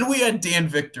 Then we had Dan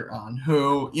Victor on,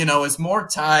 who, is more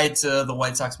tied to the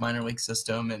White Sox minor league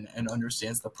system and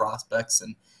understands the prospects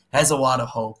and has a lot of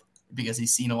hope because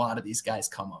he's seen a lot of these guys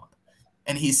come up.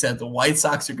 And he said the White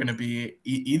Sox are going to be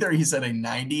either, he said, a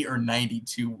 90 or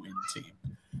 92-win team.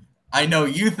 I know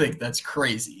you think that's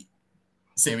crazy,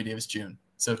 Sammy Davis Jr.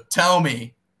 So tell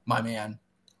me, my man,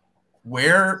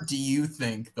 where do you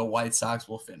think the White Sox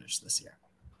will finish this year?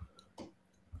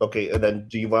 Okay, and then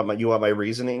do you want my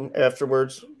reasoning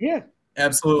afterwards? Yeah,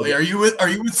 absolutely. Are you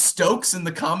with Stokes in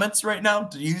the comments right now?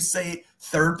 Do you say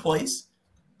third place?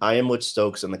 I am with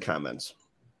Stokes in the comments.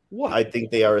 What? I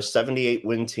think they are a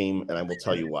 78-win team, and I will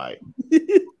tell you why.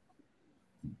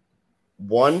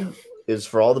 One is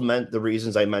for all the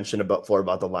reasons I mentioned about the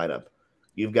lineup.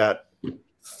 You've got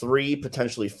 3,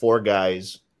 potentially 4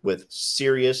 guys with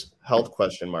serious health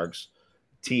question marks: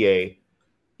 TA,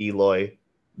 Eloy,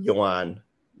 Yohan,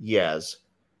 Yaz.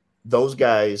 Those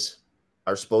guys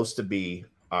are supposed to be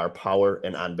our power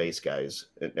and on-base guys.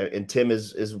 And Tim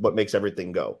is what makes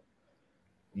everything go.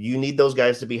 You need those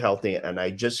guys to be healthy. And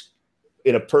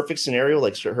in a perfect scenario,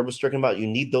 like Herb was talking about, you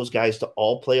need those guys to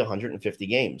all play 150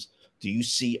 games. Do you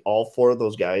see all 4 of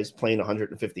those guys playing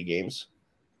 150 games?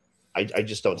 I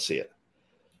just don't see it.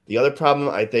 The other problem,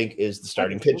 I think, is the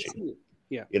starting pitching.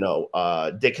 Yeah.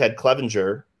 Dickhead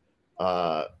Clevenger,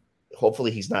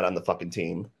 hopefully he's not on the fucking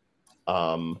team.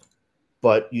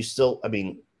 But you still, I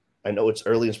know it's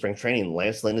early in spring training.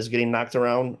 Lance Lynn is getting knocked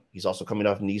around. He's also coming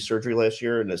off knee surgery last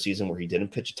year in a season where he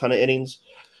didn't pitch a ton of innings.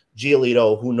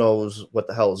 Giolito, who knows what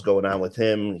the hell is going on with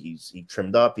him? He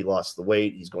trimmed up. He lost the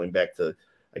weight. He's going back to,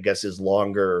 I guess, his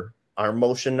longer arm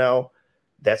motion now.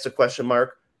 That's a question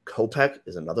mark. Kopech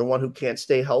is another one who can't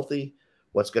stay healthy.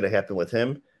 What's going to happen with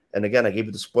him? And again, I gave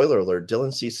you the spoiler alert.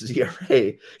 Dylan Cease's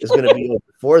ERA is going to be over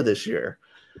 4 this year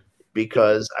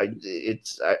because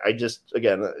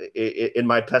in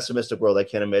my pessimistic world, I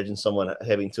can't imagine someone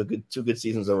having two good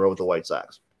seasons in a row with the White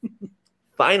Sox.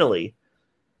 Finally,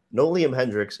 no Liam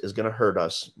Hendriks is going to hurt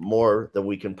us more than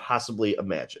we can possibly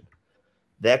imagine.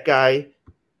 That guy,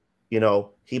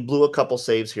 he blew a couple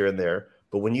saves here and there.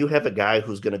 But when you have a guy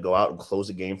who's going to go out and close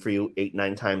a game for you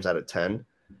 8-9 times out of 10,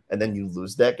 and then you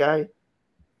lose that guy,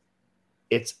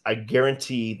 I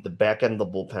guarantee the back end of the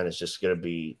bullpen is just going to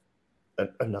be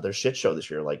another shit show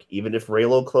this year. Like, even if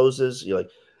Raylo closes, you're like,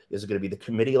 is it going to be the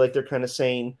committee like they're kind of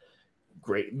saying?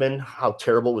 Grateman, how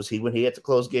terrible was he when he had to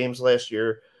close games last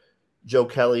year? Joe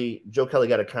Kelly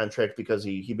got a contract because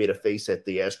he made a face at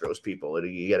the Astros people, and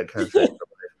he got a contract.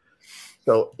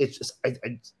 So it's just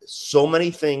so many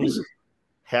things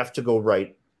have to go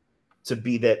right to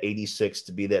be that 86,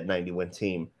 to be that 90-win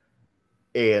team.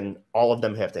 And all of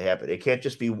them have to happen. It can't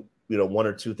just be, 1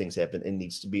 or 2 things happen. It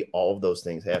needs to be all of those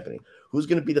things happening. Who's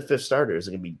going to be the 5th starter? Is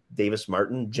it going to be Davis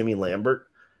Martin, Jimmy Lambert?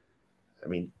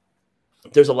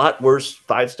 There's a lot worse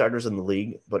 5 starters in the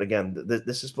league. But again,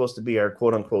 this is supposed to be our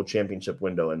quote-unquote championship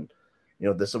window. And,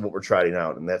 this is what we're trying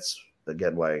out. And that's,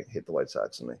 again, why I hate the White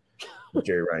Sox and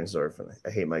Jerry Reinsdorf. And I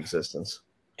hate my existence.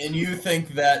 And you think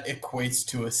that equates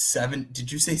to a 7?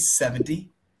 Did you say 70?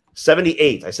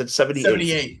 78. I said 78.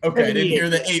 78. Okay, 78. I didn't hear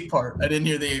the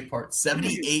 8 part.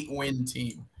 78-win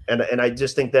team. And I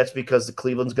just think that's because the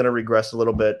Cleveland's going to regress a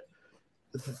little bit.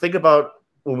 Think about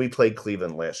when we played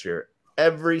Cleveland last year.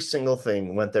 Every single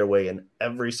thing went their way in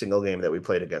every single game that we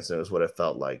played against them, is what it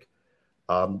felt like.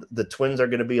 The Twins are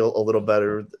going to be a little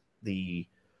better. The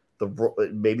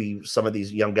maybe some of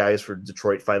these young guys for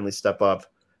Detroit finally step up.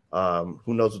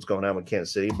 Who knows what's going on with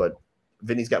Kansas City? But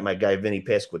Vinny's got my guy Vinny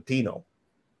Pasquantino,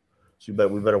 so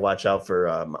we better watch out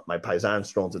for my Paisan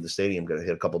strolling through the stadium. Going to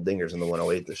hit a couple dingers in the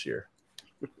 108 this year.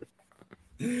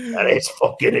 That's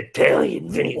fucking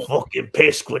Italian, Vinny fucking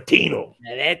Pasquantino.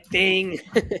 Now that thing.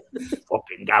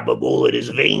 Fucking gabagool in his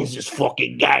veins, this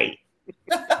fucking guy.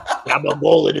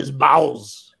 Gabagool in his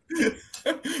bowels.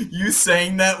 You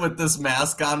saying that with this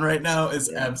mask on right now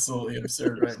is absolutely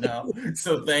absurd right now.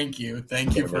 So thank you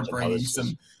for bringing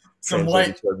some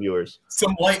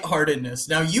lightheartedness.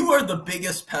 Now, you are the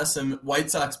biggest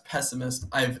White Sox pessimist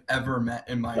I've ever met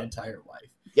in my entire life.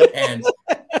 Yep. And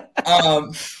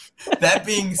that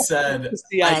being said, Just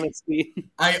the honesty.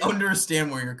 I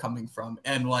understand where you're coming from.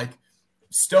 And like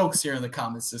Stokes here in the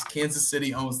comments says Kansas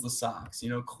City owns the Sox.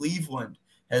 Cleveland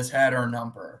has had our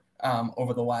number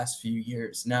over the last few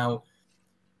years. Now,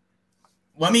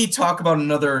 let me talk about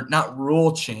another, not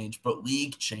rule change, but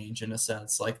league change in a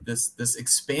sense, like this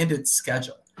expanded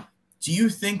schedule. Do you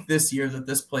think this year that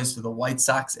this plays to the White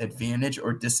Sox advantage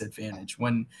or disadvantage?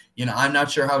 When, I'm not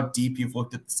sure how deep you've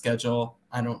looked at the schedule.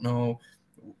 I don't know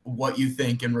what you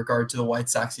think in regard to the White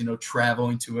Sox,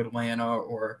 traveling to Atlanta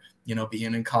or,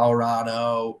 being in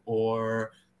Colorado,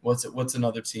 or what's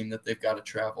another team that they've got to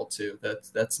travel to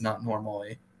that's not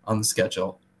normally on the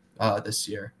schedule this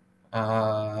year.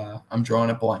 I'm drawing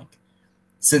a blank.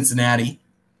 Cincinnati,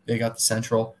 they got the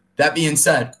Central. That being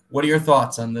said, what are your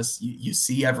thoughts on this? You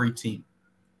see every team.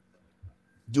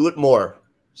 Do it more.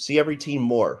 See every team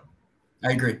more.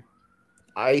 I agree.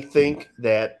 I think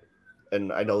that,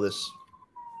 and I know this,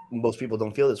 most people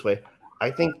don't feel this way.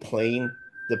 I think playing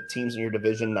the teams in your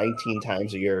division 19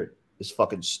 times a year is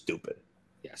fucking stupid.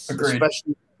 Yes. Agreed.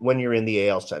 Especially when you're in the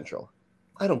AL Central.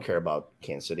 I don't care about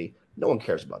Kansas City. No one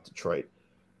cares about Detroit.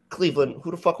 Cleveland,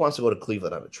 who the fuck wants to go to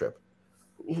Cleveland on a trip?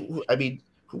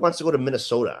 Who wants to go to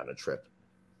Minnesota on a trip?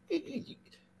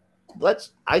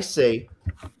 I say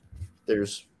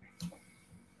there's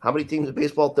how many teams in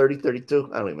baseball? 30,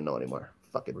 32? I don't even know anymore.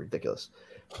 Fucking ridiculous.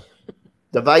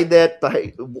 Divide that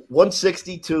by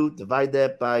 162, divide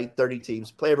that by 30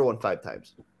 teams, play everyone 5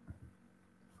 times.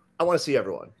 I want to see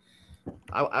everyone.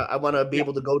 I want to be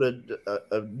able to go to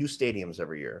new stadiums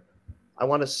every year. I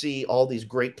want to see all these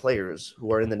great players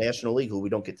who are in the National League who we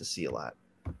don't get to see a lot.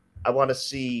 I want to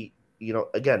see,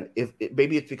 again,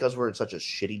 maybe it's because we're in such a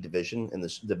shitty division, and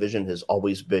this division has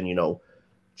always been,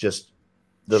 just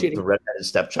the redheaded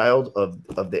stepchild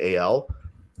of the AL.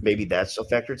 Maybe that's a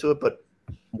factor to it, but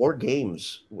more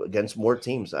games against more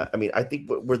teams. I mean, I think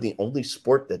we're the only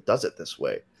sport that does it this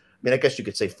way. I mean, I guess you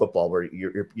could say football, where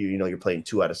you're playing you're playing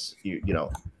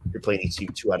each team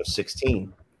 2 out of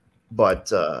 16, but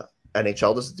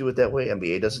NHL doesn't do it that way.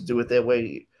 NBA doesn't do it that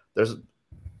way.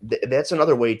 That's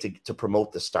another way to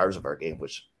promote the stars of our game,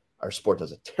 which our sport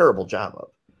does a terrible job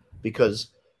of, because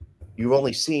you're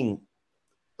only seeing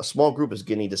a small group is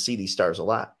getting to see these stars a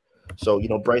lot. So,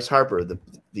 Bryce Harper,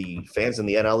 the fans in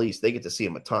the NL East, they get to see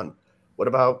him a ton. What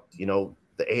about,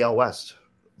 the AL West?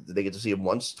 Do they get to see him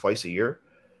once, twice a year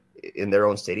in their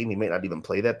own stadium? He may not even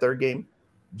play that third game.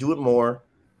 Do it more,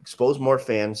 expose more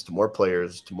fans to more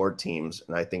players, to more teams,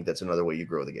 and I think that's another way you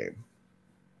grow the game.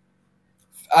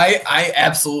 I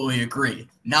absolutely agree.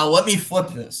 Now, let me flip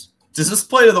this. Does this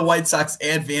play to the White Sox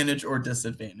advantage or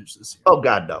disadvantage this year? Oh,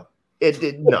 God, no.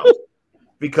 No.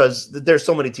 Because there's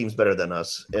so many teams better than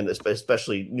us, and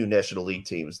especially new National League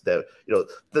teams that,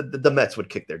 the Mets would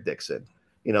kick their dicks in.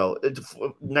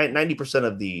 90%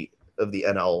 of the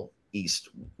NL East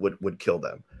would kill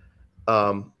them.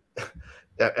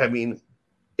 I mean,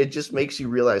 it just makes you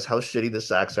realize how shitty the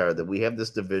Sox are, that we have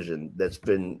this division that's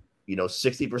been,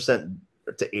 60%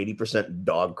 to 80%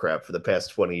 dog crap for the past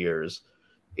 20 years,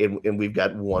 and we've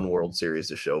got one World Series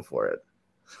to show for it.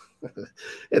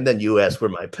 And then you ask where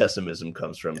my pessimism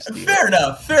comes from, Steve.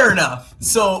 Fair enough.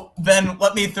 So then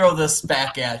let me throw this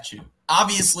back at you.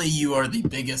 Obviously, you are the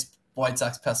biggest White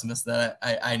Sox pessimist that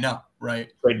I know,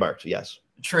 right? Trademarked, yes.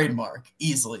 Trademark,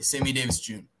 easily. Sammy Davis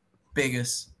Jr.,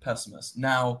 biggest pessimist.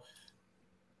 Now,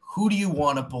 who do you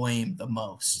want to blame the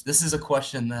most? This is a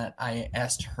question that I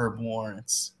asked Herb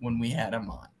Lawrence when we had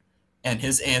him on, and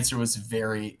his answer was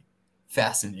very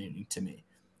fascinating to me.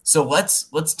 So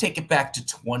let's take it back to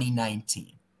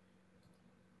 2019.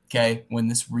 Okay, when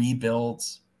this rebuild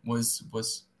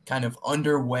was kind of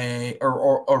underway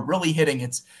or really hitting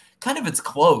its kind of its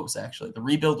close, actually. The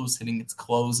rebuild was hitting its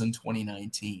close in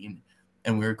 2019,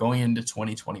 and we were going into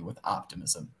 2020 with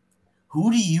optimism. Who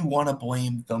do you want to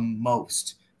blame the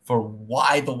most for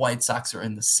why the White Sox are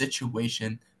in the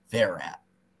situation they're at?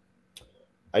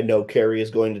 I know Kerry is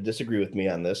going to disagree with me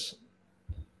on this,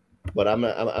 but I'm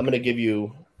going to give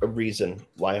you a reason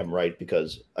why I'm right,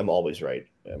 because I'm always right.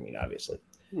 I mean, obviously.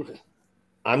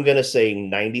 I'm going to say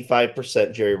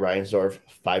 95% Jerry Reinsdorf,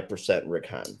 5% Rick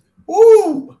Hahn.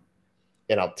 Ooh!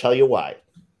 And I'll tell you why.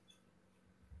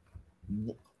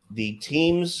 The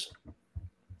teams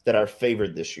that are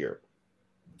favored this year,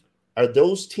 are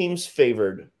those teams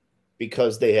favored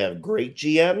because they have great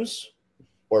GMs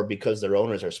or because their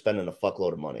owners are spending a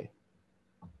fuckload of money?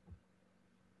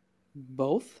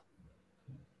 Both.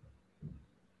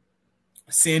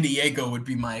 San Diego would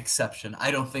be my exception.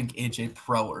 I don't think AJ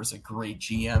Preller is a great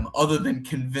GM other than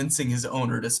convincing his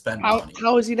owner to spend money.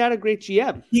 How is he not a great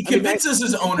GM? He convinces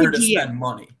his owner to spend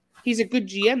money. He's a good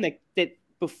GM that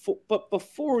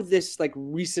before this like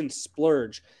recent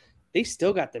splurge, they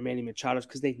still got the Manny Machados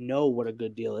because they know what a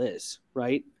good deal is,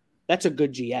 right? That's a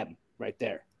good GM right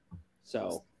there.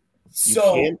 So you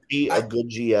can't be a good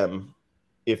GM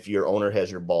if your owner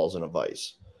has your balls in a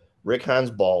vice. Rick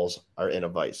Hahn's balls are in a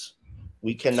vice.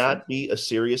 We cannot be a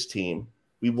serious team.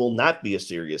 We will not be a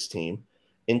serious team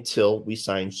until we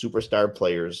sign superstar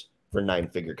players for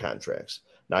 9-figure contracts.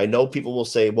 Now, I know people will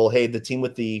say, well, hey, the team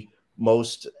with the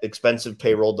most expensive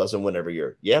payroll doesn't win every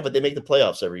year. Yeah, but they make the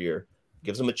playoffs every year.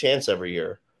 Gives them a chance every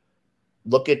year.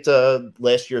 Look at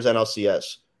last year's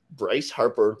NLCS. Bryce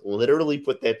Harper literally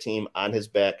put that team on his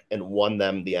back and won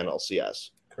them the NLCS.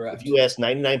 Correct. If you ask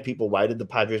 99 people, why did the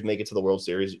Padres make it to the World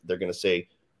Series? They're going to say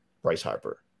Bryce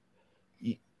Harper.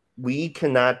 We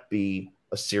cannot be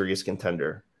a serious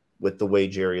contender with the way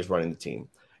Jerry is running the team.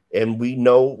 And we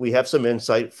know we have some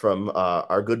insight from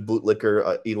our good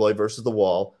bootlicker, Eloy versus the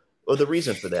Wall, or the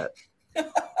reason for that.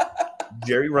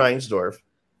 Jerry Reinsdorf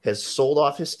has sold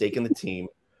off his stake in the team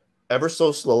ever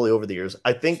so slowly over the years.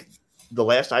 I think the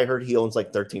last I heard, he owns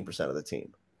like 13% of the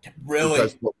team.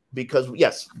 Really? Because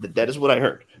yes, that is what I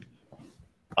heard.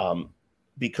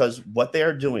 Because what they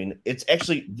are doing, it's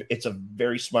a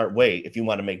very smart way if you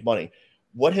want to make money.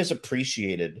 What has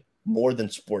appreciated more than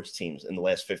sports teams in the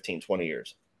last 15, 20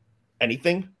 years?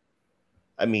 Anything?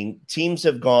 I mean, teams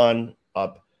have gone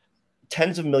up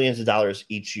tens of millions of dollars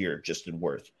each year just in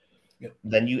worth. Yep.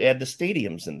 Then you add the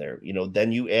stadiums in there.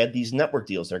 Then you add these network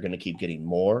deals. They're going to keep getting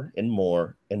more and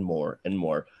more and more and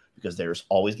more because there's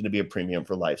always going to be a premium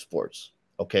for live sports.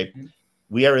 Okay. Mm-hmm.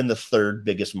 We are in the third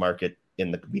biggest market in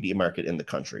the media market in the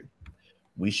country.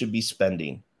 We should be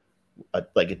spending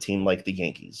like a team like the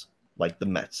Yankees, like the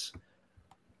Mets.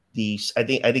 I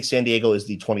think San Diego is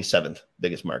the 27th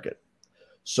biggest market.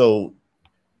 So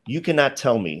you cannot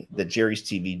tell me that Jerry's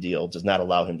TV deal does not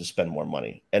allow him to spend more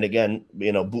money. And again,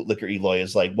 bootlicker Eloy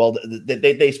is like, well,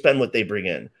 they spend what they bring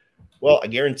in. Well, I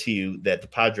guarantee you that the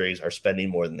Padres are spending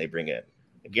more than they bring in.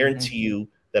 I guarantee you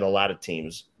that a lot of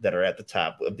teams that are at the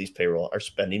top of these payroll are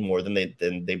spending more than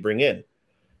they bring in.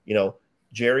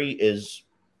 Jerry is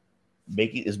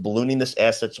ballooning this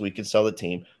asset so we can sell the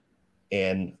team.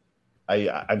 And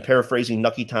I'm paraphrasing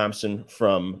Nucky Thompson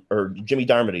or Jimmy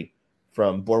Darmody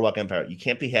from Boardwalk Empire. You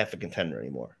can't be half a contender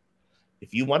anymore.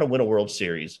 If you want to win a World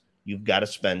Series, you've got to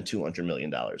spend $200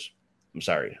 million. I'm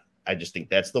sorry. I just think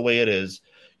that's the way it is.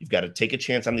 You've got to take a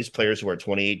chance on these players who are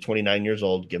 28, 29 years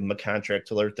old, give them a contract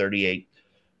till they're 38.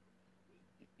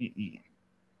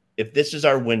 If this is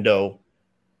our window,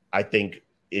 I think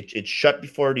it's shut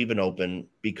before it even opened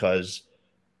because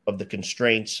of the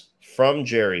constraints from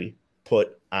Jerry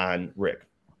put on Rick.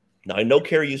 Now, I know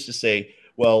Kerry used to say,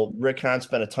 well, Rick Hahn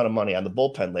spent a ton of money on the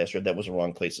bullpen last year. That was the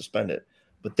wrong place to spend it.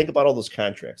 But think about all those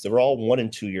contracts. They were all 1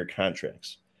 and 2 year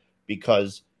contracts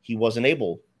because he wasn't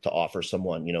able to offer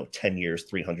someone, 10 years,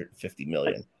 $350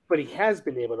 million. But he has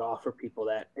been able to offer people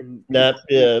that. And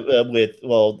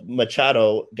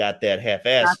Machado got that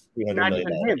half-ass $300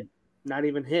 million. Not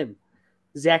even him.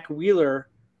 Zach Wheeler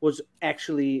was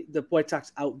actually the White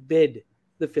Sox outbid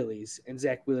the Phillies, and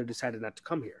Zach Wheeler decided not to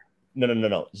come here.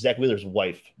 No. Zach Wheeler's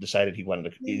wife decided he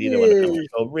didn't want to come here.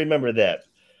 So remember that.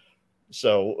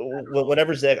 So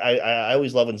whenever Zach, I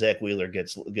always love when Zach Wheeler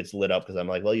gets lit up because I'm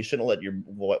like, well, you shouldn't let your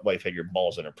wife have your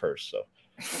balls in her purse.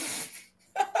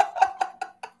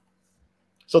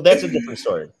 So that's a different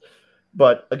story.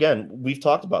 But again, we've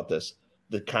talked about this.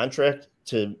 The contract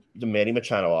to the Manny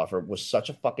Machado offer was such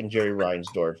a fucking Jerry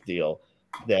Reinsdorf deal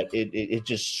that it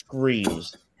just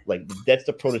screams like that's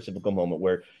the prototypical moment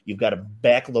where you've got to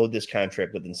backload this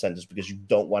contract with incentives because you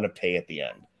don't want to pay at the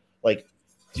end. Like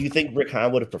Do you think Rick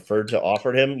Hahn would have preferred to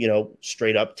offer him,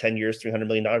 straight up 10 years, $300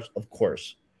 million? Of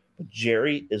course. But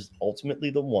Jerry is ultimately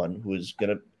the one who is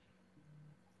going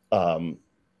to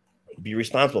be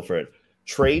responsible for it.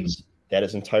 Trades, that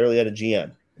is entirely at a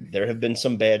GM. There have been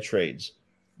some bad trades.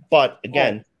 But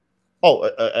again, I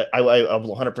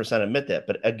will 100% admit that.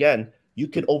 But again, you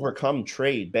could overcome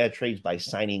bad trades by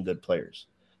signing good players.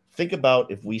 Think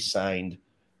about if we signed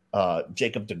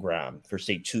Jacob deGrom for,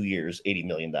 say, 2 years, $80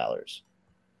 million.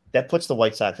 That puts the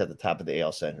White Sox at the top of the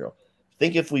AL Central.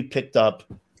 Think if we picked up,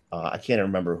 I can't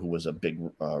remember who was a big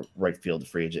right field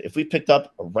free agent. If we picked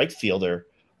up a right fielder,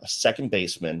 a second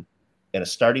baseman, and a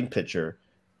starting pitcher,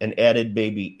 and added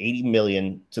maybe $80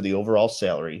 million to the overall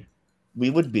salary, we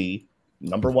would be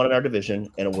number one in our division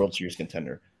and a World Series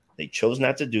contender. They chose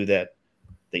not to do that.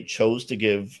 They chose to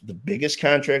give the biggest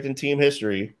contract in team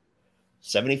history,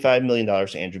 $75 million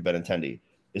to Andrew Benintendi.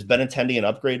 Is Benintendi an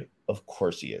upgrade? Of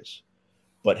course he is.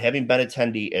 But having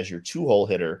Benintendi as your 2-hole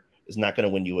hitter is not going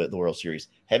to win you at the World Series.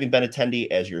 Having Benintendi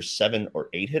as your 7 or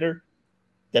 8 hitter,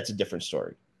 that's a different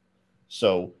story.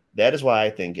 So that is why I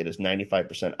think it is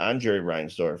 95% on Jerry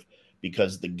Reinsdorf,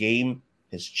 because the game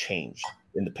has changed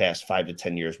in the past 5 to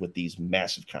 10 years with these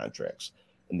massive contracts.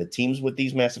 And the teams with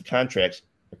these massive contracts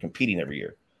are competing every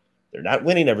year. They're not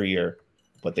winning every year,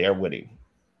 but they are winning.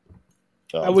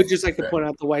 I would just like to point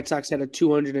out the White Sox had a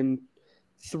 $203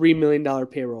 million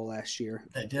payroll last year.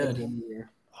 They did.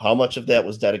 How much of that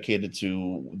was dedicated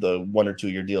to the 1 or 2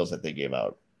 year deals that they gave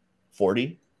out?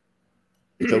 40?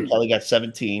 Joe Kelly got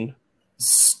 17.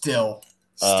 Still,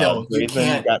 you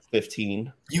can't. Got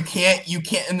 15. You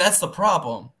can't, and that's the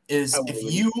problem. Is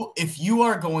if you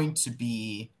are going to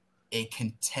be a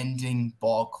contending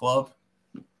ball club,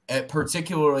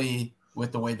 particularly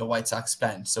with the way the White Sox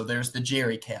spend. So there's the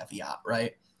Jerry caveat,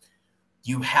 right?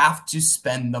 You have to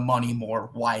spend the money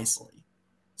more wisely.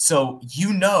 So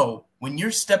when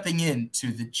you're stepping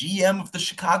into the GM of the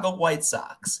Chicago White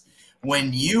Sox,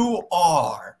 when you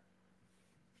are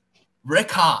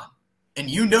Rick Hahn, and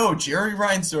Jerry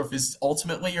Reinsdorf is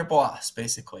ultimately your boss,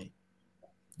 basically,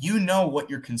 you know what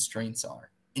your constraints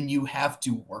are, and you have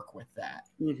to work with that.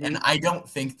 Mm-hmm. And I don't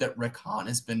think that Rick Hahn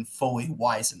has been fully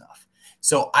wise enough.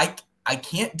 So I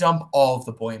can't dump all of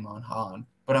the blame on Hahn,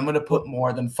 but I'm going to put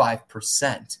more than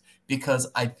 5% because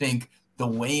I think the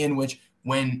way in which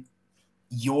when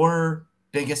your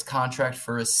biggest contract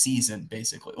for a season,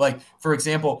 basically, like, for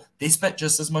example, they spent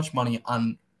just as much money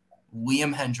on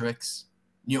Liam Hendricks.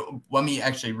 Let me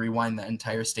actually rewind that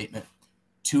entire statement.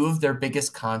 2 of their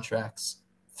biggest contracts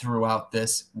throughout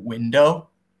this window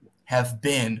have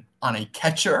been on a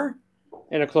catcher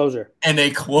and a closer.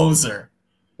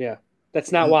 Yeah.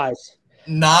 That's not wise.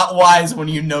 Not wise when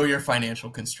you know your financial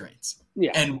constraints.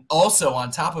 Yeah. And also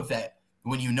on top of that,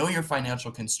 when you know your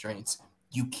financial constraints,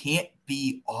 you can't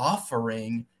be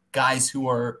offering guys who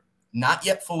are not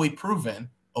yet fully proven,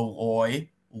 Eloy,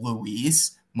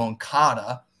 Luis,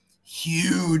 Moncada,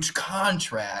 huge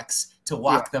contracts to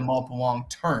lock them up long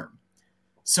term.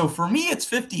 So for me, it's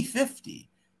 50-50.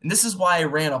 And this is why I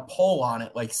ran a poll on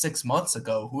it like 6 months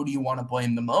ago. Who do you want to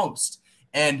blame the most?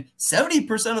 And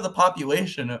 70% of the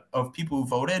population of people who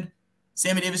voted,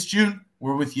 Sammy Davis Jr.,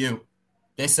 were with you.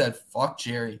 They said, fuck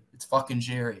Jerry. It's fucking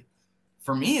Jerry.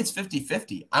 For me, it's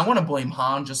 50-50. I want to blame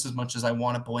Hahn just as much as I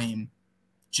want to blame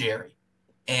Jerry.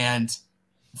 And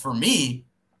for me,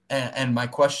 and my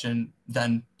question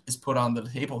then is put on the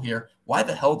table here, why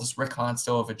the hell does Rick Hahn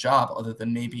still have a job other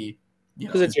than maybe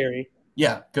because of Jerry?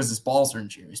 Yeah, because his balls are in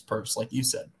Jerry's purse, like you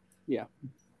said. Yeah.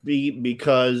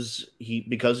 Because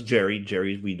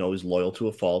Jerry, we know, is loyal to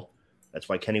a fault. That's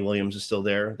why Kenny Williams is still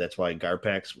there. That's why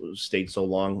Garpax stayed so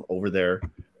long over there.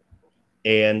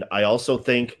 And I also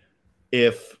think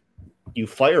if you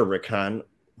fire Rick Hahn,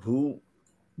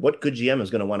 what good GM is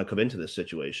going to want to come into this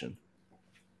situation?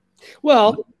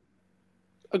 Well,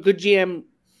 a good GM,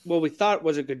 what we thought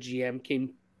was a good GM,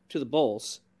 came to the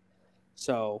Bulls.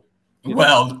 So,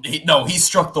 he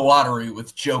struck the lottery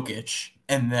with Jokic,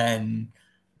 and then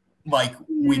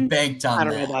we banked on that. I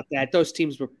don't know about that. Those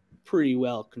teams were pretty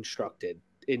well constructed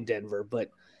in Denver,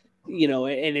 but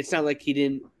and it's not like he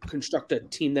didn't construct a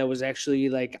team that was actually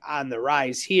on the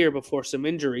rise here before some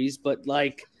injuries, but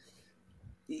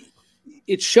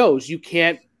it shows you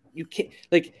can't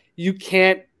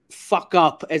fuck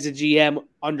up as a GM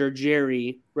under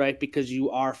Jerry, right? Because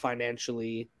you are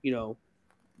financially,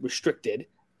 restricted,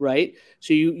 right?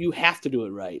 So you have to do it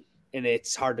right. And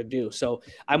it's hard to do. So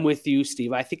I'm with you,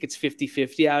 Steve. I think it's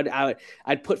 50-50.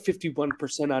 I'd put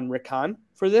 51% on Rick Hahn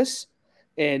for this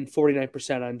and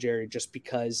 49% on Jerry, just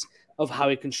because of how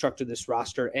he constructed this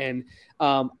roster. And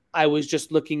I was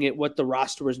just looking at what the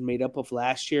roster was made up of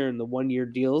last year and the 1-year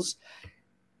deals.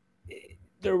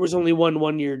 There was only 2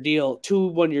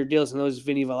 1-year deals, and those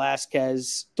Vinny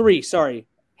Velasquez. 3, sorry.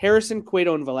 Harrison,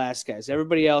 Cueto, and Velasquez.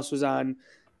 Everybody else was on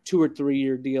 2 or 3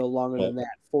 year deal longer than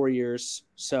that, 4 years.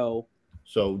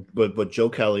 But Joe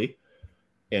Kelly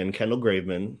and Kendall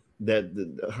Graveman,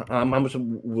 how much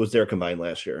was their combined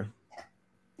last year?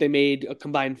 They made a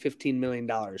combined $15 million.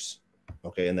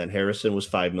 Okay, and then Harrison was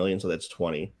 $5 million, so that's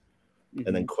 20. Mm-hmm.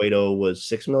 And then Cueto was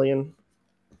 $6 million.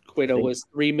 Cueto was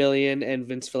 $3 million, and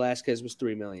Vince Velasquez was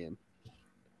 $3 million.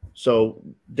 So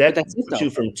that's it, you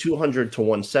from 200 to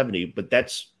 170, but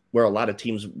that's where a lot of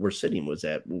teams were sitting was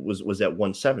at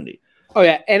 170. Oh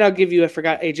yeah, and I'll give you, I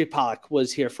forgot AJ Pollock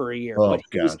was here for a year, but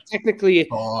he was technically you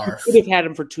could have had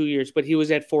him for 2 years, but he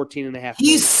was at 14.5 million.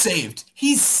 He's saved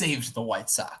the White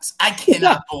Sox. I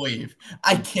cannot believe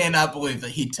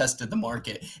that he tested the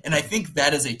market. And I think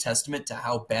that is a testament to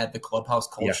how bad the clubhouse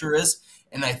culture is.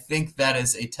 And I think that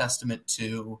is a testament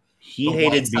to he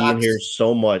hated being here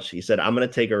so much. He said, I'm going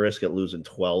to take a risk at losing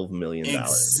 $12 million.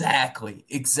 Exactly.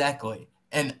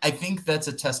 And I think that's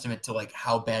a testament to like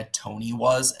how bad Tony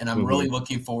was. And I'm really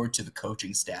looking forward to the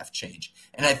coaching staff change.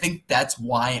 And I think that's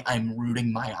why I'm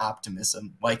rooting my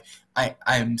optimism. Like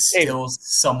I'm still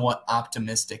somewhat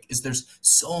optimistic is there's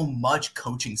so much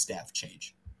coaching staff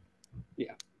change.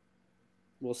 Yeah.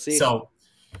 We'll see. So,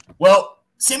 well,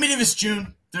 Sammy Davis Jr.,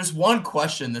 there's one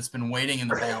question that's been waiting in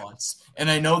the balance. And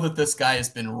I know that this guy has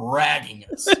been ragging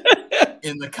us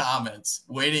in the comments,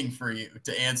 waiting for you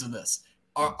to answer this.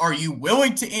 Are you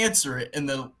willing to answer it in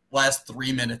the last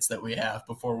 3 minutes that we have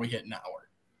before we hit an hour?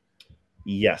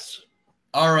 Yes.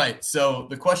 All right. So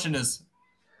the question is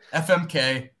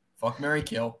FMK, fuck, marry,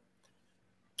 kill,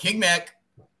 King Mac,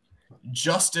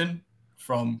 Justin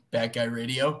from Bad Guy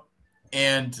Radio,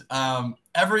 and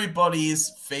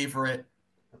everybody's favorite,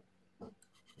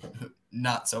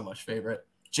 not so much favorite,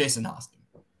 Jason Hosting.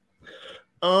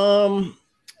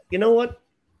 You know what?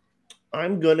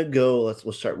 I'm gonna go. Let's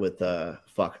start with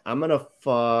fuck. I'm gonna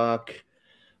fuck.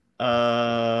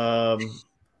 I'm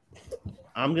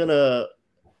gonna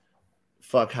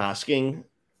fuck Hosking,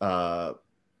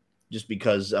 just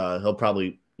because he'll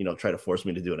probably try to force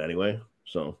me to do it anyway.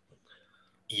 So,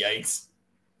 yikes!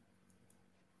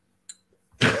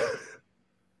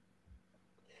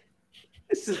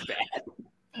 This is bad.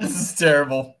 This is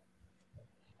terrible.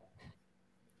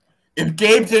 If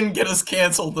Gabe didn't get us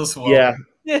canceled this one, yeah.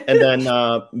 And then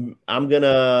I'm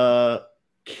gonna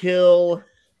kill.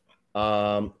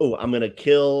 I'm gonna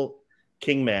kill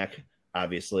King Mac,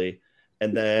 obviously,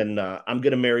 and then I'm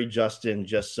gonna marry Justin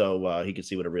just so he can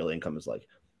see what a real income is like.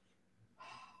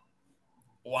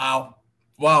 Wow.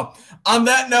 On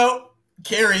that note,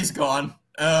 Carrie's gone.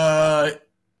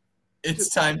 It's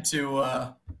time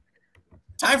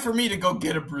for me to go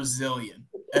get a Brazilian,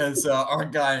 as our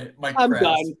guy Mike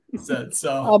Krabs said.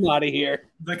 So I'm out of here.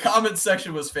 The comment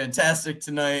section was fantastic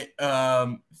tonight.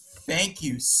 Thank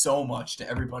you so much to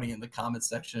everybody in the comment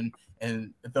section,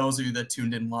 and those of you that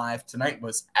tuned in live. Tonight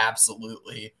was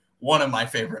absolutely one of my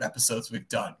favorite episodes we've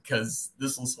done because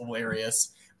this was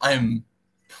hilarious. I'm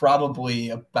probably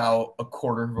about a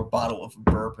quarter of a bottle of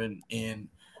bourbon in.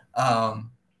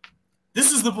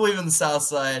 This is the Believe in the South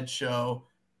Side show.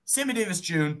 Sammy Davis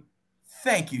Jr.,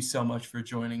 thank you so much for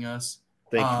joining us.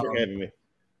 Thank you for having me.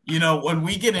 When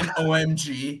we get an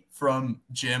OMG from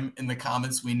Jim in the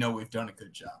comments, we know we've done a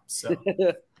good job. So,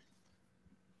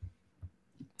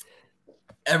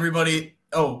 everybody,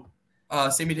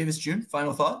 Sammy Davis Jr.,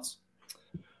 final thoughts?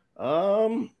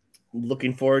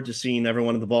 Looking forward to seeing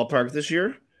everyone in the ballpark this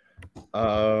year.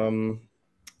 And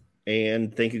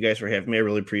thank you guys for having me. I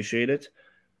really appreciate it.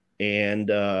 And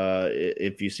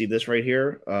if you see this right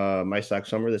here, My Sock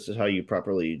Summer, this is how you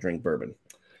properly drink bourbon.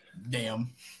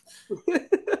 Damn.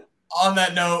 On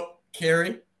that note,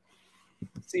 Carrie.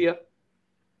 See ya.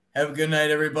 Have a good night,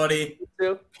 everybody. You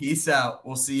too. Peace out.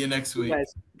 We'll see you next week.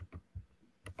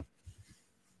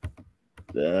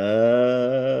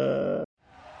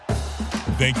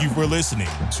 Thank you for listening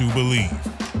to Believe.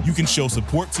 You can show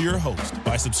support to your host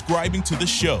by subscribing to the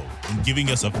show and giving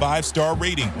us a 5-star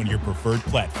rating on your preferred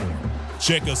platform.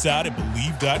 Check us out at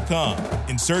Believe.com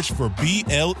and search for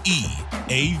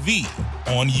BLEAV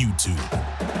on YouTube.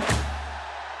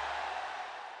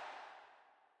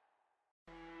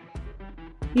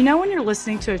 You know when you're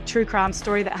listening to a true crime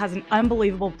story that has an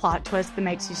unbelievable plot twist that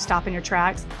makes you stop in your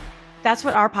tracks? That's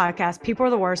what our podcast, People Are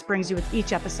the Worst, brings you with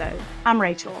each episode. I'm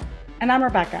Rachel. And I'm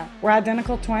Rebecca. We're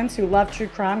identical twins who love true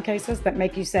crime cases that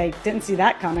make you say, didn't see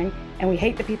that coming, and we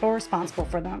hate the people responsible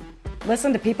for them.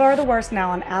 Listen to People Are the Worst now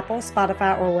on Apple,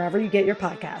 Spotify, or wherever you get your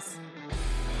podcasts.